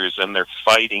characters, and they're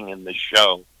fighting in the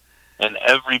show. And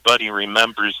everybody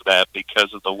remembers that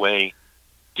because of the way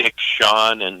Dick,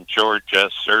 Shawn, and George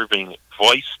S. Serving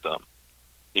voiced them,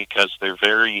 because they're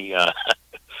very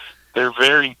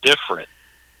different,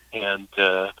 and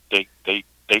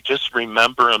they just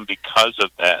remember them because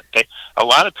of that. A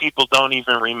lot of people don't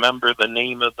even remember the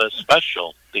name of the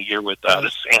special, The Year Without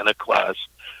a Santa Claus.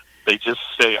 They just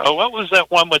say, "Oh, what was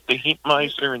that one with the Heat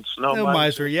Miser and Snow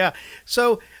Miser?" Yeah.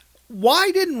 So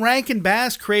why didn't Rankin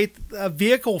Bass create a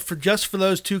vehicle for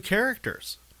those two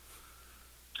characters?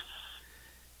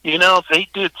 They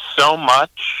did so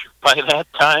much by that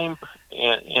time,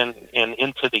 and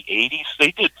into the 80s.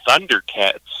 They did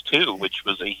Thundercats, too, which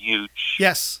was a huge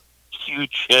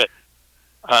hit.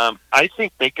 I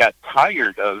think they got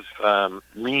tired of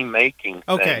remaking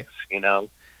things,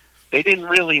 They didn't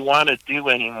really want to do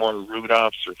any more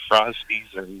Rudolphs or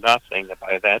Frosties or nothing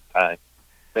by that time.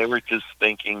 They were just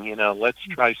thinking, let's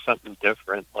try something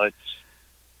different. Let's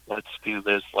do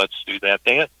this, let's do that.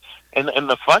 And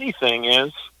the funny thing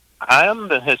is, I'm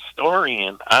the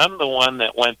historian. I'm the one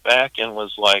that went back and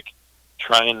was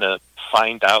trying to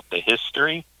find out the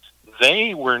history.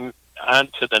 They were on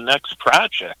to the next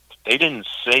project. They didn't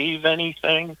save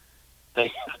anything.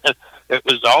 It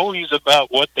was always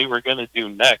about what they were going to do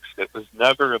next. It was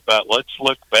never about, let's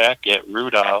look back at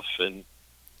Rudolph and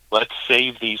let's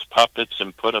save these puppets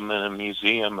and put them in a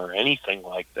museum or anything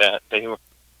like that.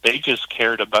 They just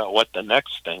cared about what the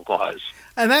next thing was.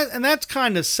 And that's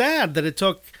kind of sad that it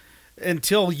took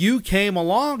until you came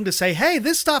along to say, "Hey,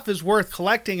 this stuff is worth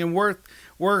collecting and worth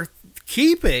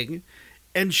keeping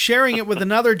and sharing it with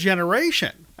another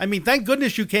generation." I mean, thank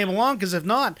goodness you came along, because if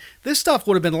not, this stuff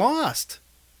would have been lost.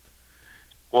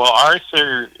 Well,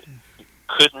 Arthur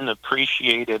couldn't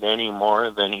appreciate it any more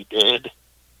than he did.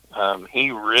 He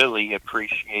really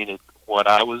appreciated what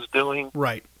I was doing.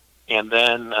 Right. And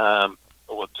then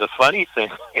the funny thing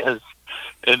is,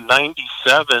 in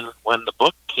 97, when the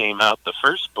book came out, the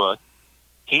first book,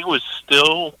 he was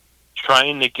still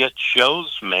trying to get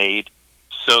shows made.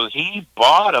 So he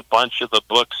bought a bunch of the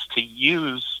books to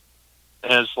use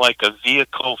as a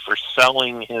vehicle for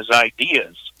selling his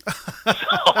ideas.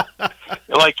 So,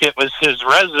 it was his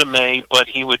resume, but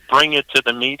he would bring it to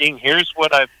the meeting. Here's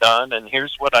what I've done, and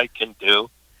here's what I can do,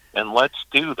 and let's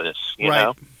do this, you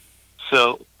know?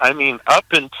 So, I mean,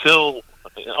 up until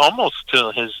almost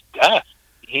till his death,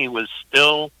 he was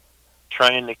still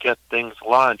trying to get things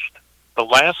launched. The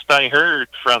last I heard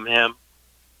from him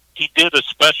he did a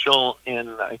special in,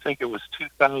 I think it was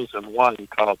 2001,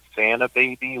 called Santa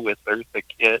Baby with Eartha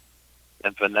Kitt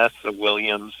and Vanessa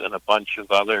Williams and a bunch of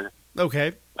other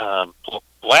Okay.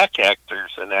 black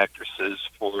actors and actresses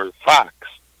for Fox.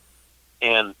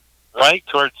 And right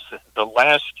towards the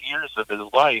last years of his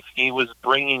life, he was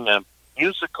bringing a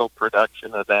musical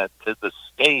production of that to the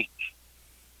stage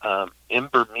in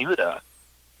Bermuda,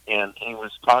 and he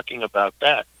was talking about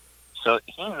that. So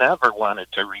he never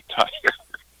wanted to retire.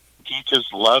 He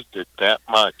just loved it that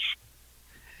much.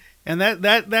 And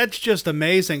that's just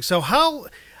amazing. So how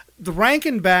the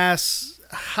Rankin Bass,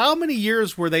 how many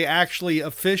years were they actually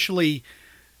officially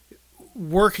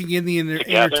working in the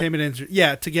entertainment industry?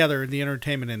 Yeah, together in the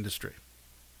entertainment industry.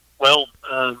 Well,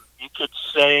 you could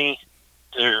say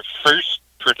their first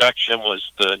production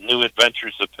was The New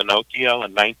Adventures of Pinocchio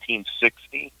in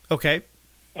 1960. Okay.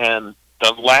 And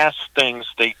the last things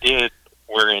they did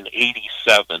were in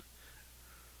 87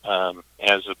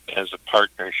 as a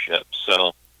partnership.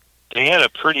 So they had a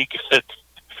pretty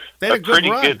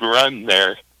good run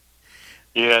there.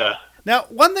 Yeah. Now,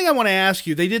 one thing I want to ask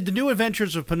you, they did The New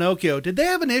Adventures of Pinocchio. Did they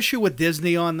have an issue with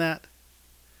Disney on that?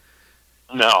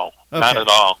 No, not at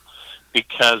all.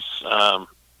 Because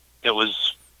it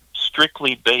was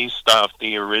strictly based off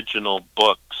the original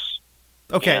books.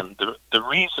 Okay. And the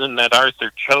reason that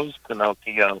Arthur chose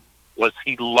Pinocchio was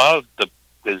he loved the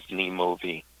Disney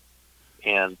movie.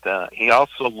 And he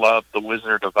also loved The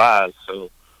Wizard of Oz,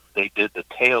 so they did the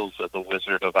Tales of the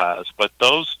Wizard of Oz. But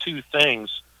those two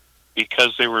things,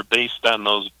 because they were based on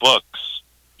those books,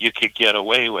 you could get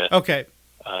away with. Okay.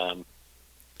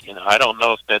 I don't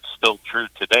know if that's still true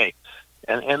today.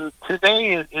 And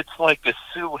today it's like a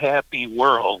sue-happy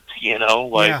world,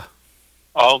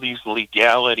 all these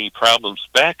legality problems.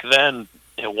 Back then,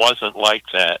 it wasn't like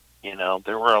that.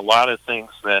 There were a lot of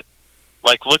things that,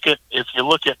 like, if you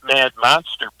look at Mad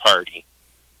Monster Party,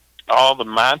 all the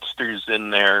monsters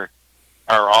in there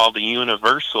are all the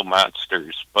Universal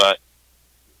monsters, but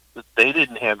they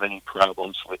didn't have any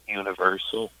problems with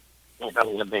Universal,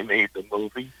 when they made the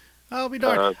movie. I'll be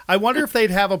darned. I wonder if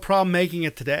they'd have a problem making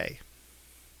it today.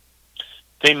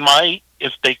 They might,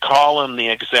 if they call them the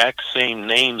exact same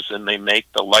names and they make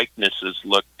the likenesses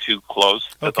look too close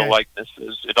to the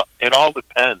likenesses. It all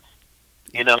depends.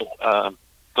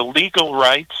 The legal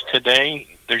rights today,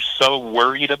 they're so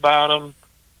worried about them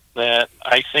that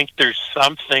I think there's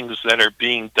some things that are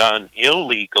being done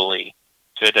illegally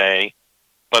today,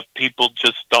 but people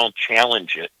just don't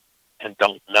challenge it and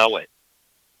don't know it.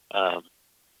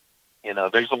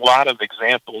 There's a lot of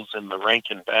examples in the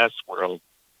Rankin Bass world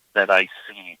that I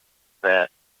see that,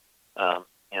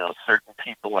 certain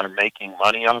people are making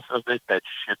money off of it that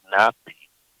should not be,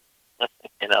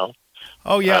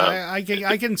 Oh yeah,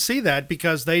 I can see that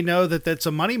because they know that that's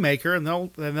a moneymaker, and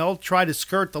they'll try to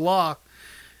skirt the law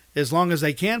as long as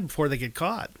they can before they get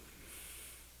caught.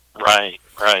 Right.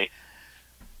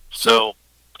 So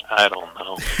I don't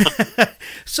know.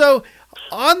 So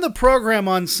on the program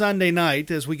on Sunday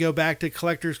night, as we go back to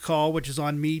Collector's Call, which is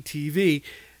on MeTV,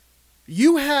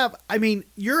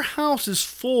 your house is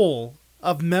full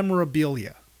of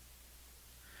memorabilia.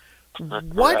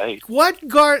 What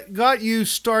got you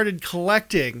started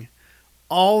collecting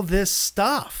all this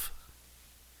stuff?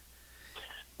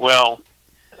 Well,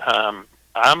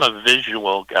 I'm a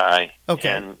visual guy, okay.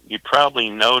 And you probably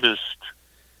noticed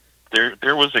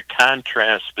there was a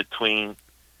contrast between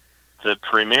the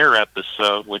premiere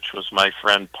episode, which was my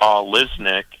friend Paul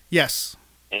Lisnick, yes,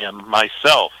 and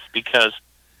myself, because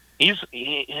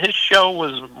his show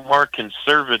was more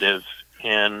conservative,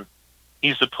 and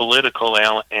he's a political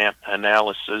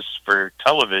analysis for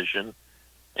television,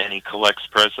 and he collects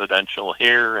presidential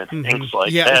hair and things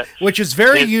like that. Which is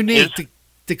very unique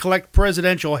to collect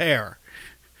presidential hair.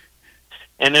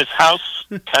 And his house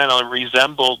kind of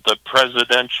resembled the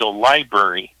presidential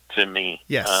library to me,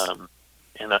 yes,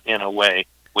 in a way,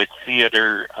 with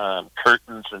theater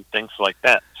curtains and things like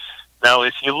that. Now,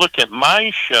 if you look at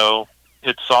my show,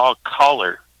 it's all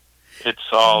color, it's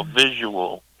all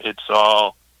visual, it's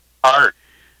all art.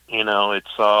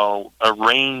 It's all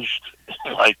arranged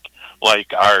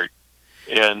like art,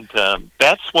 and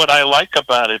that's what I like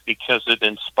about it, because it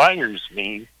inspires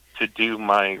me to do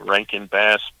my Rankin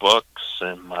Bass books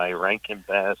and my Rankin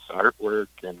Bass artwork,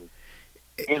 and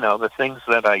the things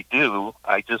that I do.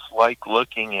 I just like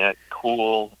looking at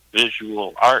cool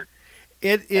visual art.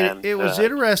 It was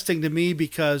interesting to me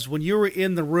because when you were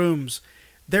in the rooms,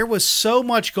 there was so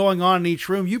much going on in each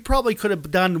room. You probably could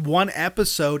have done one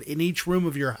episode in each room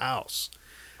of your house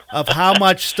of how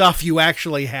much stuff you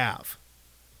actually have.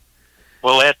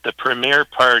 Well, at the premiere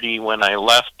party when I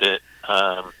left it,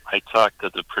 I talked to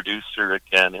the producer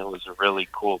again. It was a really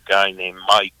cool guy named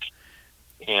Mike.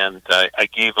 And I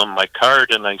gave him my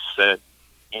card, and I said,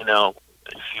 you know,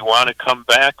 if you want to come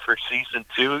back for season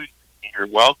 2, you're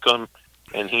welcome.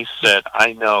 And he said,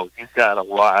 I know, you got a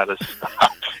lot of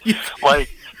stuff. Like,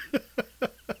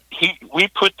 we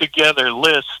put together a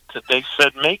list. They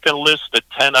said, make a list of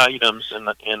 10 items,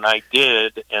 and I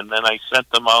did. And then I sent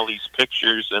them all these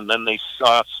pictures, and then they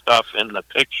saw stuff in the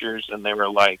pictures, and they were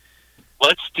like,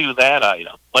 let's do that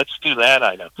item. Let's do that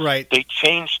item. Right. They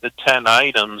changed the 10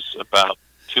 items about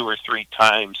 2 or 3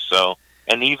 times, so,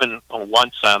 and even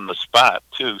once on the spot,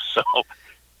 too. So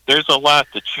there's a lot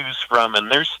to choose from,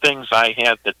 and there's things I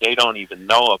have that they don't even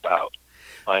know about.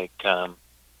 Like,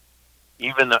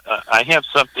 even I have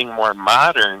something more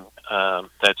modern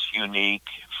that's unique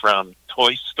from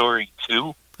Toy Story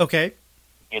 2. Okay.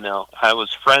 You know, I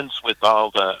was friends with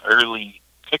all the early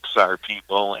Pixar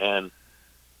people, and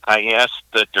I asked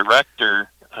the director,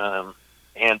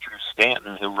 Andrew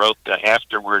Stanton, who wrote the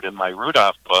afterword in my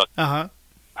Rudolph book,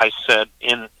 I said,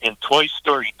 in Toy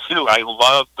Story 2, I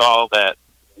loved all that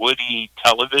Woody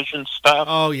television stuff.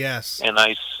 Oh, yes. And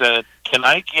I said, can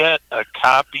I get a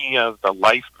copy of the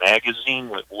Life magazine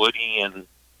with Woody and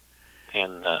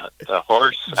the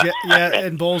horse?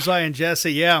 And Bullseye and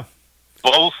Jesse, yeah.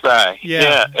 Bullseye,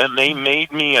 yeah. And they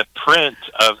made me a print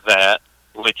of that,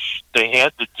 which they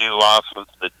had to do off of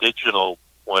the digital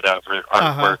whatever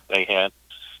artwork they had.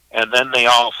 And then they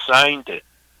all signed it.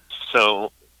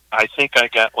 So I think I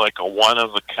got like a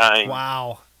one-of-a-kind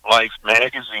Life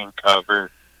magazine cover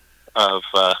of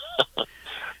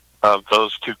of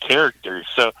those 2 characters.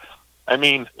 So, I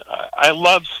mean, I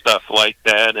love stuff like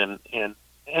that, and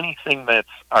anything that's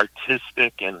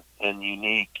artistic and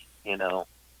unique, you know,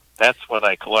 that's what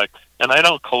I collect. And I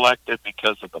don't collect it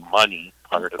because of the money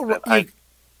part of it.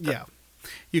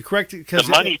 You correct it because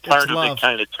the money part of it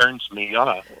kind of turns me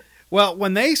off. Well,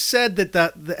 when they said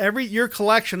that your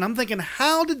collection, I'm thinking,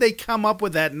 how did they come up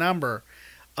with that number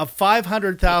of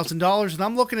 $500,000? And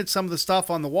I'm looking at some of the stuff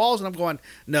on the walls, and I'm going,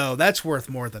 no, that's worth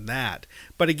more than that.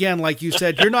 But again, like you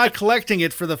said, you're not collecting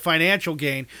it for the financial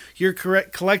gain. You're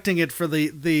collecting it for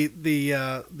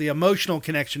the emotional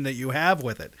connection that you have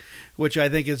with it, which I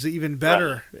think is even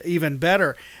better. Right. Even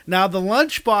better. Now, the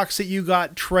lunchbox that you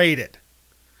got traded,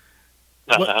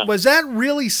 was that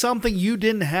really something you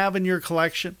didn't have in your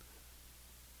collection?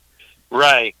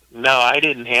 Right. No, I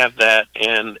didn't have that.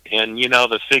 And you know,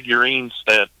 the figurines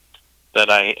that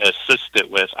I assisted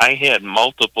with, I had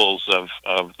multiples of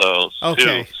those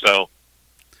too. So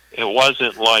it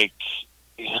wasn't like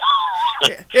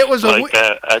it was like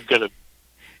I'm gonna.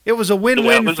 It was a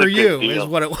win-win for you, is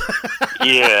what it was.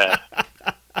 Yeah.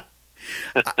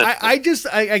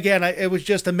 It was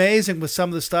just amazing with some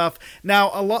of the stuff.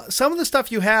 Now, some of the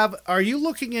stuff you have, are you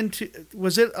looking into,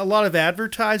 was it a lot of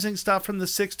advertising stuff from the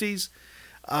 60s?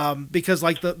 Because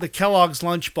like the Kellogg's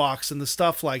lunchbox and the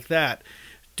stuff like that,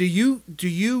 do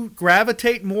you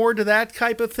gravitate more to that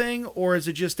type of thing, or is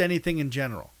it just anything in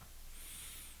general?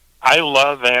 I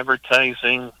love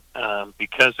advertising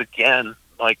because, again,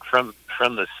 like from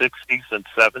the 60s and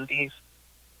 70s,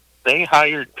 they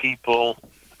hired people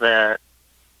that,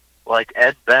 like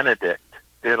Ed Benedict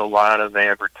did a lot of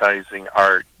advertising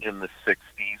art in the 60s,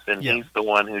 and he's the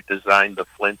one who designed the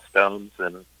Flintstones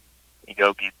and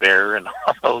Yogi Bear and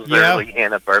all those early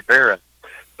Hanna-Barbera.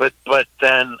 But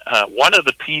then one of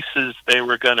the pieces they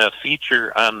were going to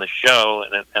feature on the show,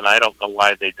 and I don't know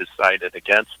why they decided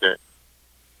against it,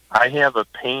 I have a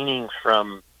painting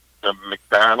from the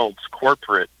McDonald's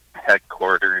corporate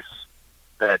headquarters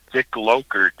that Dick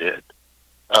Loker did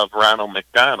of Ronald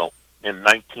McDonald in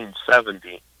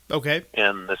 1970. Okay.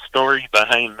 And the story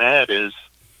behind that is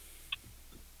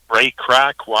Ray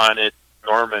Kroc wanted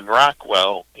Norman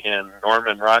Rockwell, and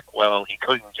Norman Rockwell, he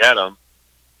couldn't get him.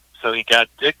 So he got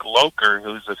Dick Loker,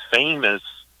 who's a famous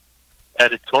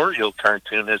editorial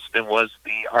cartoonist and was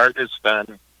the artist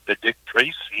on the Dick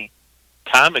Tracy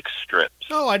comic strips.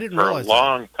 Oh, I didn't realize for a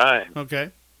long time. Okay.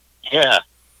 Yeah.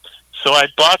 So I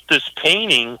bought this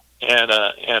painting at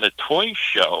a toy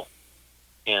show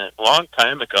a long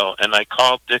time ago, and I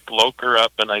called Dick Loker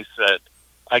up and I said,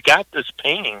 I got this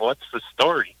painting. What's the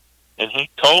story? And he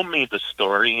told me the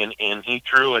story, and he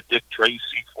drew a Dick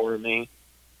Tracy for me.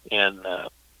 And,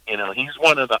 you know, he's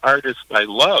one of the artists I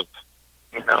love,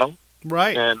 you know?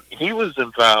 Right. And he was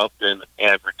involved in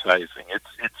advertising.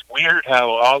 It's weird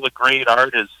how all the great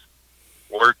artists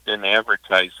worked in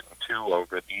advertising, too,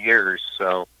 over the years.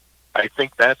 So I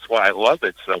think that's why I love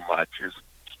it so much.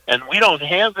 And we don't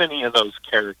have any of those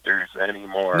characters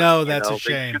anymore. No, that's a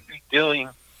shame. They should be doing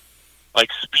like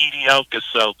Speedy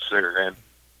Alka-Seltzer and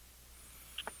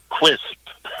Quisp,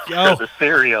 Oh, the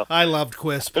cereal. I loved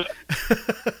Quisp.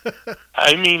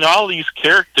 I mean, all these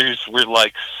characters were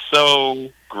like so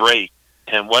great.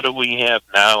 And what do we have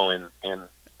now in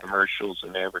commercials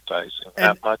and advertising? And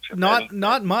Not much. Of not anything.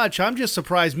 not much. I'm just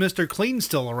surprised Mr. Clean's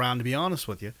still around, to be honest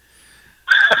with you.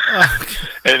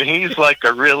 And he's like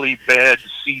a really bad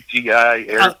CGI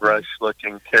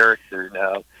airbrush-looking character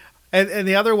now. And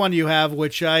the other one you have,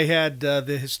 which I had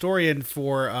the historian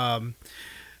for on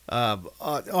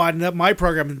my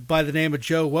program by the name of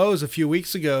Joe Woes a few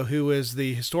weeks ago, who is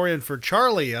the historian for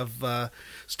Charlie of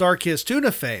Starkist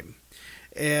Tuna fame.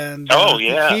 And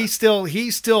he's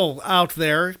still out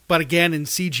there, but again in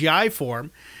CGI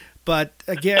form. But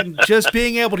again, just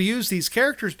being able to use these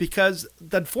characters, because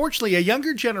unfortunately a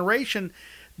younger generation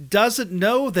doesn't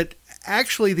know that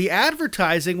actually the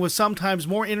advertising was sometimes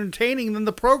more entertaining than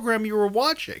the program you were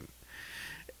watching.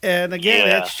 And again,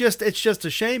 it's just a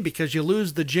shame, because you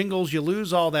lose the jingles, you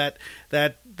lose all that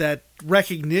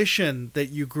recognition that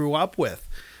you grew up with.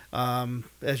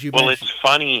 As you mentioned. It's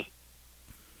funny.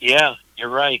 Yeah, you're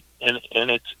right, and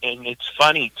it's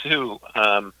funny too.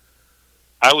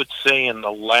 I would say in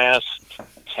the last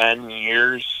 10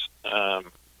 years, or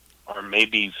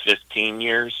maybe 15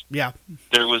 years,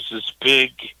 there was this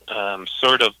big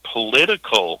sort of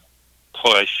political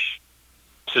push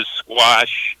to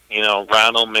squash,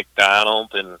 Ronald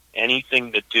McDonald and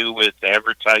anything to do with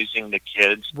advertising to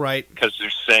kids. Right. Because they're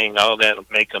saying, that'll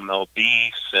make them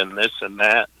obese and this and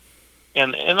that.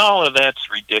 And all of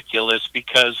that's ridiculous,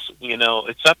 because,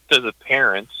 it's up to the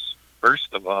parents,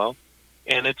 first of all.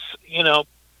 And it's,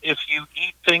 if you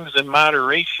eat things in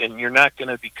moderation, you're not going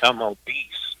to become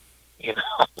obese,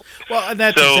 Well, and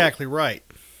that's exactly right.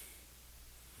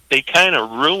 They kind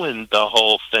of ruined the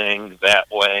whole thing that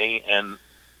way. And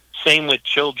same with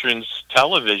children's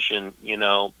television,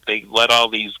 they let all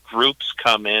these groups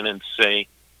come in and say,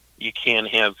 you can't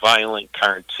have violent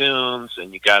cartoons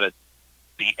and you got to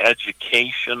be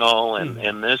educational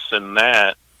and this and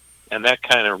that. And that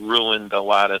kind of ruined a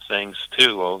lot of things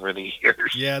too over the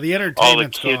years. Yeah, the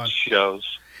entertainment's all the kids gone.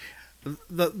 shows.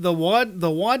 The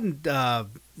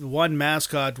one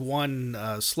mascot,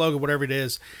 slogan, whatever it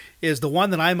is the one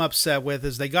that I'm upset with.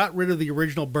 Is they got rid of the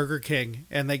original Burger King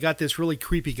and they got this really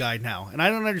creepy guy now, and I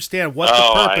don't understand what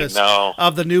the purpose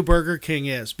of the new Burger King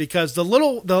is. Because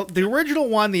the original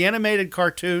one, the animated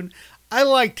cartoon, I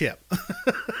liked him.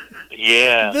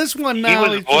 Yeah, this one now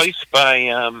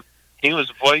he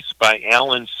was voiced by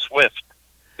Alan Swift,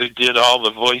 who did all the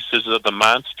voices of the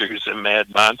monsters in Mad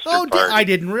Monster Party. I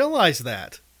didn't realize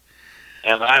that.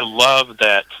 And I love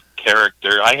that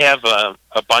character. I have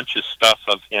a bunch of stuff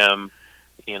of him.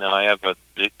 I have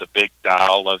the big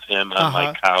doll of him on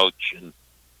my couch, and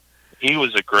he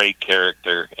was a great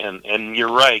character. And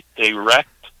you're right, they wrecked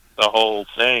the whole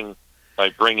thing by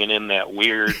bringing in that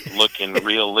weird-looking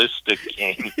realistic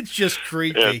king. It's just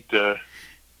creepy.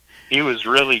 He was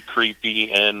really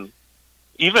creepy, and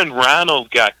even Ronald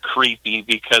got creepy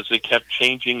because they kept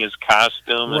changing his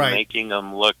costume and making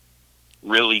him look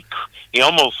really... He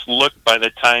almost looked, by the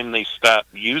time they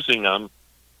stopped using him,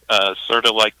 sort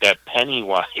of like that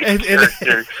Pennywise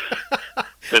character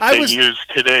that they use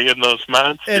today in those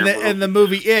monster movies. And the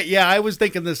movie It, yeah, I was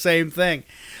thinking the same thing.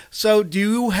 So do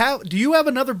you have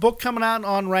another book coming out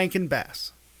on Rankin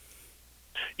Bass?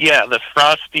 Yeah, the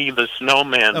Frosty the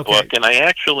Snowman book, and I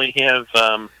actually have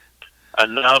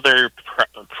another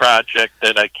project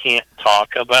that I can't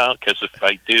talk about, because if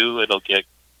I do, it'll get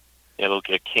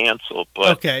canceled.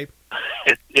 But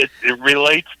it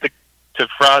relates to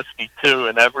Frosty too,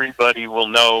 and everybody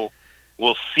will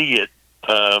see it,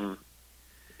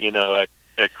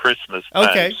 at Christmas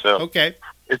time.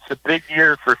 It's a big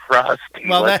year for Frosty.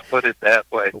 Let's put it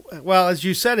that way. Well, as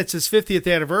you said, it's his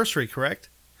 50th anniversary, correct?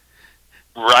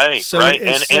 Right, so right.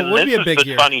 And this be a big is the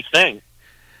year. funny thing.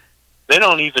 They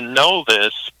don't even know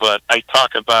this, but I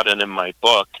talk about it in my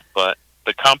book. But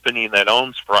the company that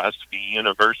owns Frosty,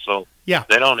 Universal, they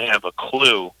don't have a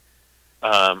clue.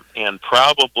 And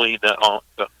probably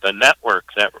the network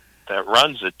that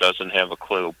runs it doesn't have a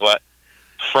clue. But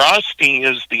Frosty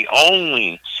is the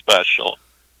only special,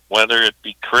 whether it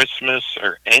be Christmas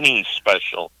or any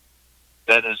special,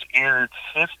 that is aired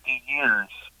 50 years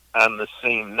on the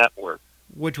same network.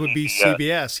 Which would be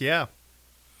CBS, yeah.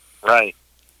 Right.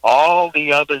 All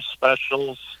the other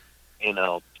specials,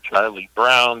 Charlie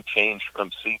Brown changed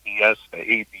from CBS to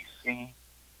ABC.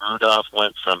 Rudolph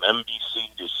went from NBC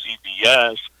to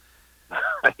CBS.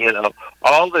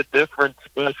 All the different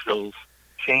specials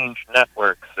changed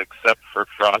networks except for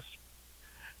Frosty.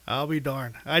 I'll be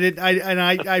darned.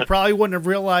 I probably wouldn't have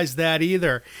realized that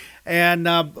either. And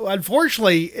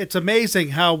unfortunately, it's amazing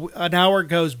how an hour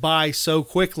goes by so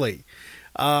quickly.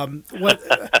 And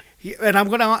I'm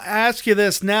going to ask you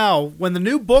this now. When the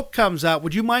new book comes out,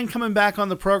 would you mind coming back on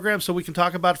the program so we can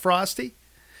talk about Frosty?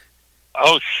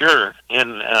 Oh, sure.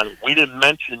 And we didn't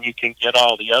mention you can get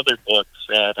all the other books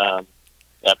at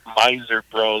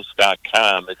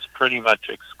miserbros.com. It's pretty much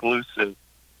exclusive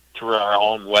to our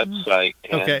own website.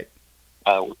 Okay.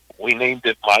 And, we named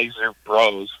it Miser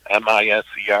Bros,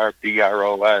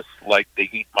 MISERBROS, like the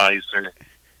Heat Miser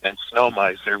and Snow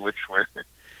Miser, which were,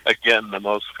 again, the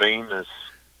most famous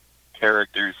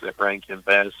characters that Rankin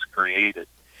Bass created.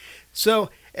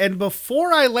 So, and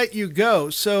before I let you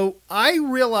go, so I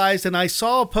realized, and I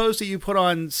saw a post that you put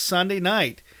on Sunday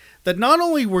night, that not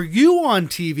only were you on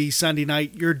TV Sunday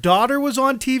night, your daughter was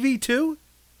on TV too?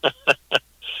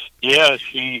 Yeah,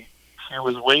 she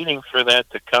was waiting for that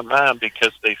to come on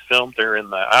because they filmed her in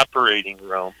the operating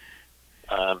room.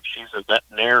 She's a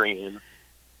veterinarian,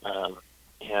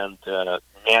 and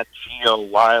Nat Geo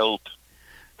Wild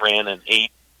ran an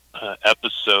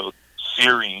 8-episode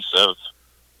series of,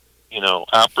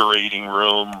 operating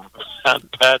room on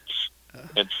pets,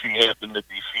 and she happened to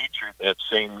be featured that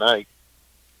same night.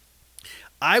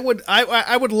 I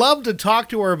would love to talk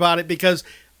to her about it because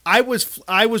I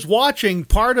was watching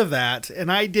part of that,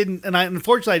 and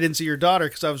unfortunately I didn't see your daughter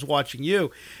because I was watching you,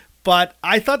 but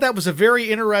I thought that was a very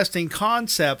interesting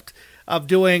concept of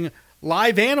doing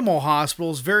live animal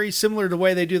hospitals, very similar to the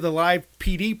way they do the live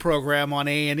PD program on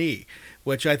A&E,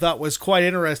 which I thought was quite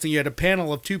interesting. You had a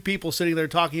panel of 2 people sitting there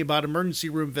talking about emergency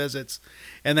room visits,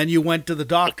 and then you went to the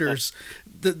doctors,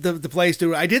 the place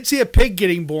to. I did see a pig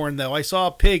getting born though. I saw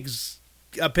a pig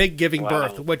giving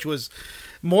birth, which was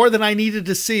more than I needed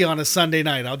to see on a Sunday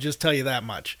night. I'll just tell you that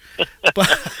much.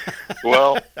 But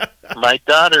well, my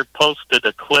daughter posted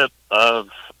a clip of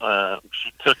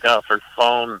she took off her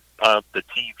phone of the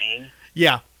TV.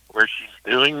 Yeah, where she's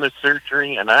doing the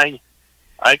surgery, and I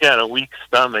got a weak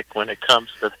stomach when it comes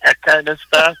to that kind of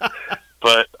stuff.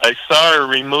 But I saw her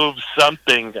remove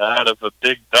something out of a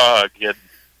big dog. It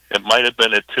might have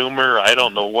been a tumor. I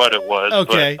don't know what it was.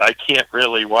 Okay. But I can't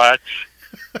really watch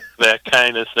that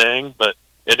kind of thing. But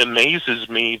it amazes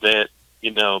me that,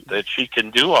 that she can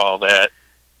do all that.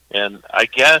 And I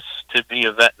guess to be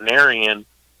a veterinarian,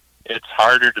 it's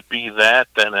harder to be that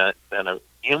than a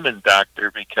human doctor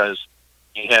because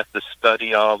you have to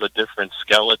study all the different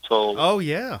skeletal. Oh,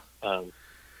 yeah. And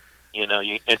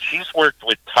she's worked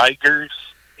with tigers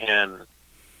and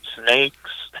snakes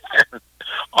and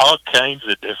all kinds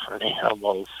of different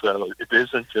animals. So it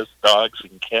isn't just dogs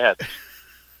and cats.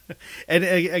 And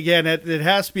again, it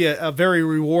has to be a very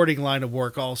rewarding line of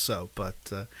work also. But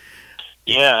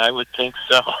yeah, I would think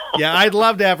so. Yeah, I'd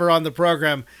love to have her on the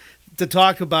program to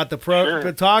talk about Sure.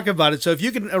 to talk about it. So if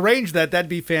you can arrange that, that'd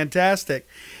be fantastic.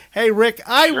 Hey, Rick,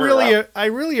 I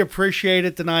really appreciate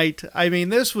it tonight. I mean,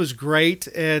 this was great,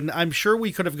 and I'm sure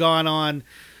we could have gone on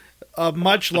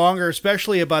much longer,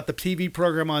 especially about the TV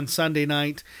program on Sunday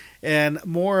night and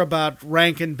more about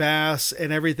Rankin Bass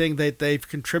and everything that they've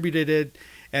contributed.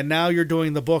 And now you're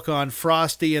doing the book on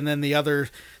Frosty and then the other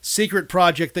secret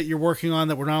project that you're working on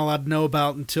that we're not allowed to know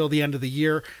about until the end of the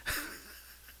year.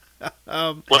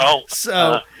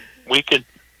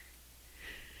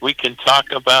 We can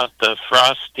talk about the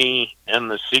Frosty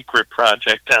and the Secret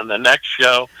Project on the next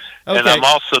show. Okay. And I'm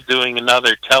also doing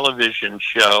another television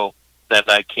show that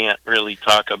I can't really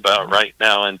talk about right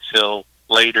now until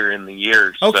later in the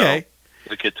year. Okay. So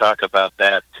we could talk about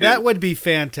that, too. That would be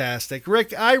fantastic.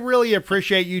 Rick, I really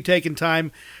appreciate you taking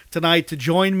time tonight to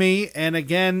join me. And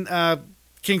again,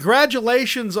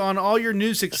 congratulations on all your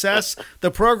new success,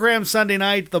 the program Sunday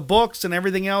night, the books, and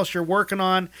everything else you're working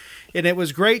on. And it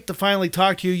was great to finally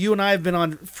talk to you. You and I have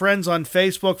been friends on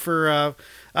Facebook for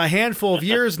a handful of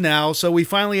years now, so we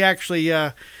finally actually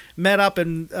met up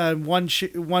in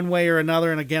one way or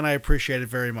another. And again, I appreciate it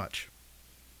very much.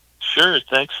 Sure.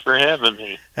 Thanks for having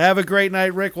me. Have a great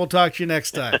night, Rick. We'll talk to you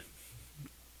next time.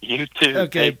 You too.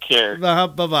 Okay. Take care.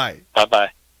 Bye-bye.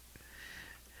 Bye-bye.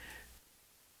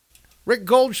 Rick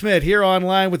Goldschmidt here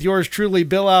online with yours truly,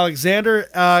 Bill Alexander.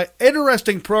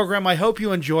 Interesting program. I hope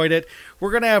you enjoyed it.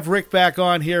 We're going to have Rick back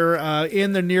on here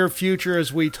in the near future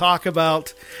as we talk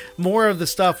about more of the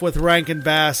stuff with Rankin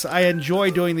Bass. I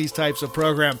enjoy doing these types of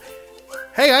programs.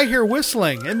 Hey, I hear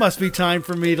whistling. It must be time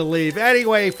for me to leave.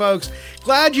 Anyway, folks,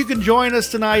 glad you can join us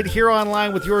tonight here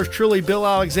online with yours truly, Bill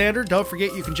Alexander. Don't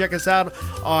forget you can check us out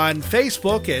on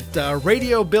Facebook at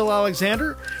Radio Bill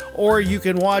Alexander, or you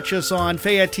can watch us on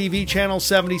Fayette TV Channel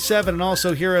 77 and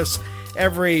also hear us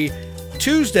every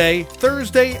Tuesday,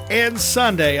 Thursday, and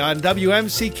Sunday on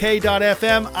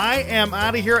WMCK.FM. I am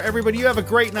out of here. Everybody, you have a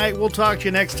great night. We'll talk to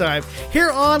you next time. Here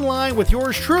online with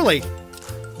yours truly,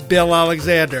 Bill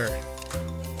Alexander.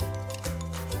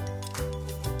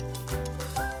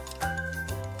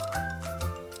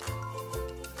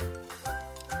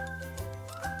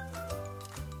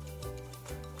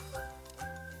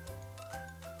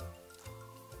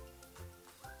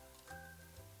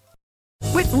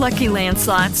 With Lucky Land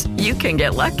Slots, you can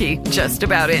get lucky just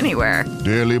about anywhere.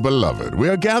 Dearly beloved, we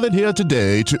are gathered here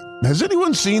today to... Has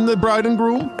anyone seen the bride and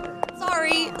groom?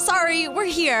 Sorry, we're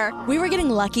here. We were getting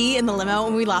lucky in the limo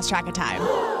and we lost track of time.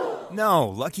 No,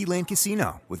 Lucky Land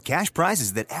Casino, with cash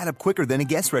prizes that add up quicker than a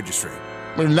guest registry.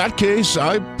 In that case,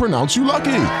 I pronounce you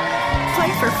lucky.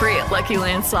 Play for free at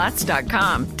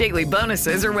LuckyLandSlots.com. Daily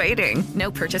bonuses are waiting. No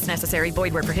purchase necessary.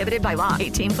 Void where prohibited by law.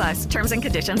 18+. Terms and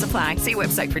conditions apply. See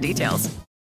website for details.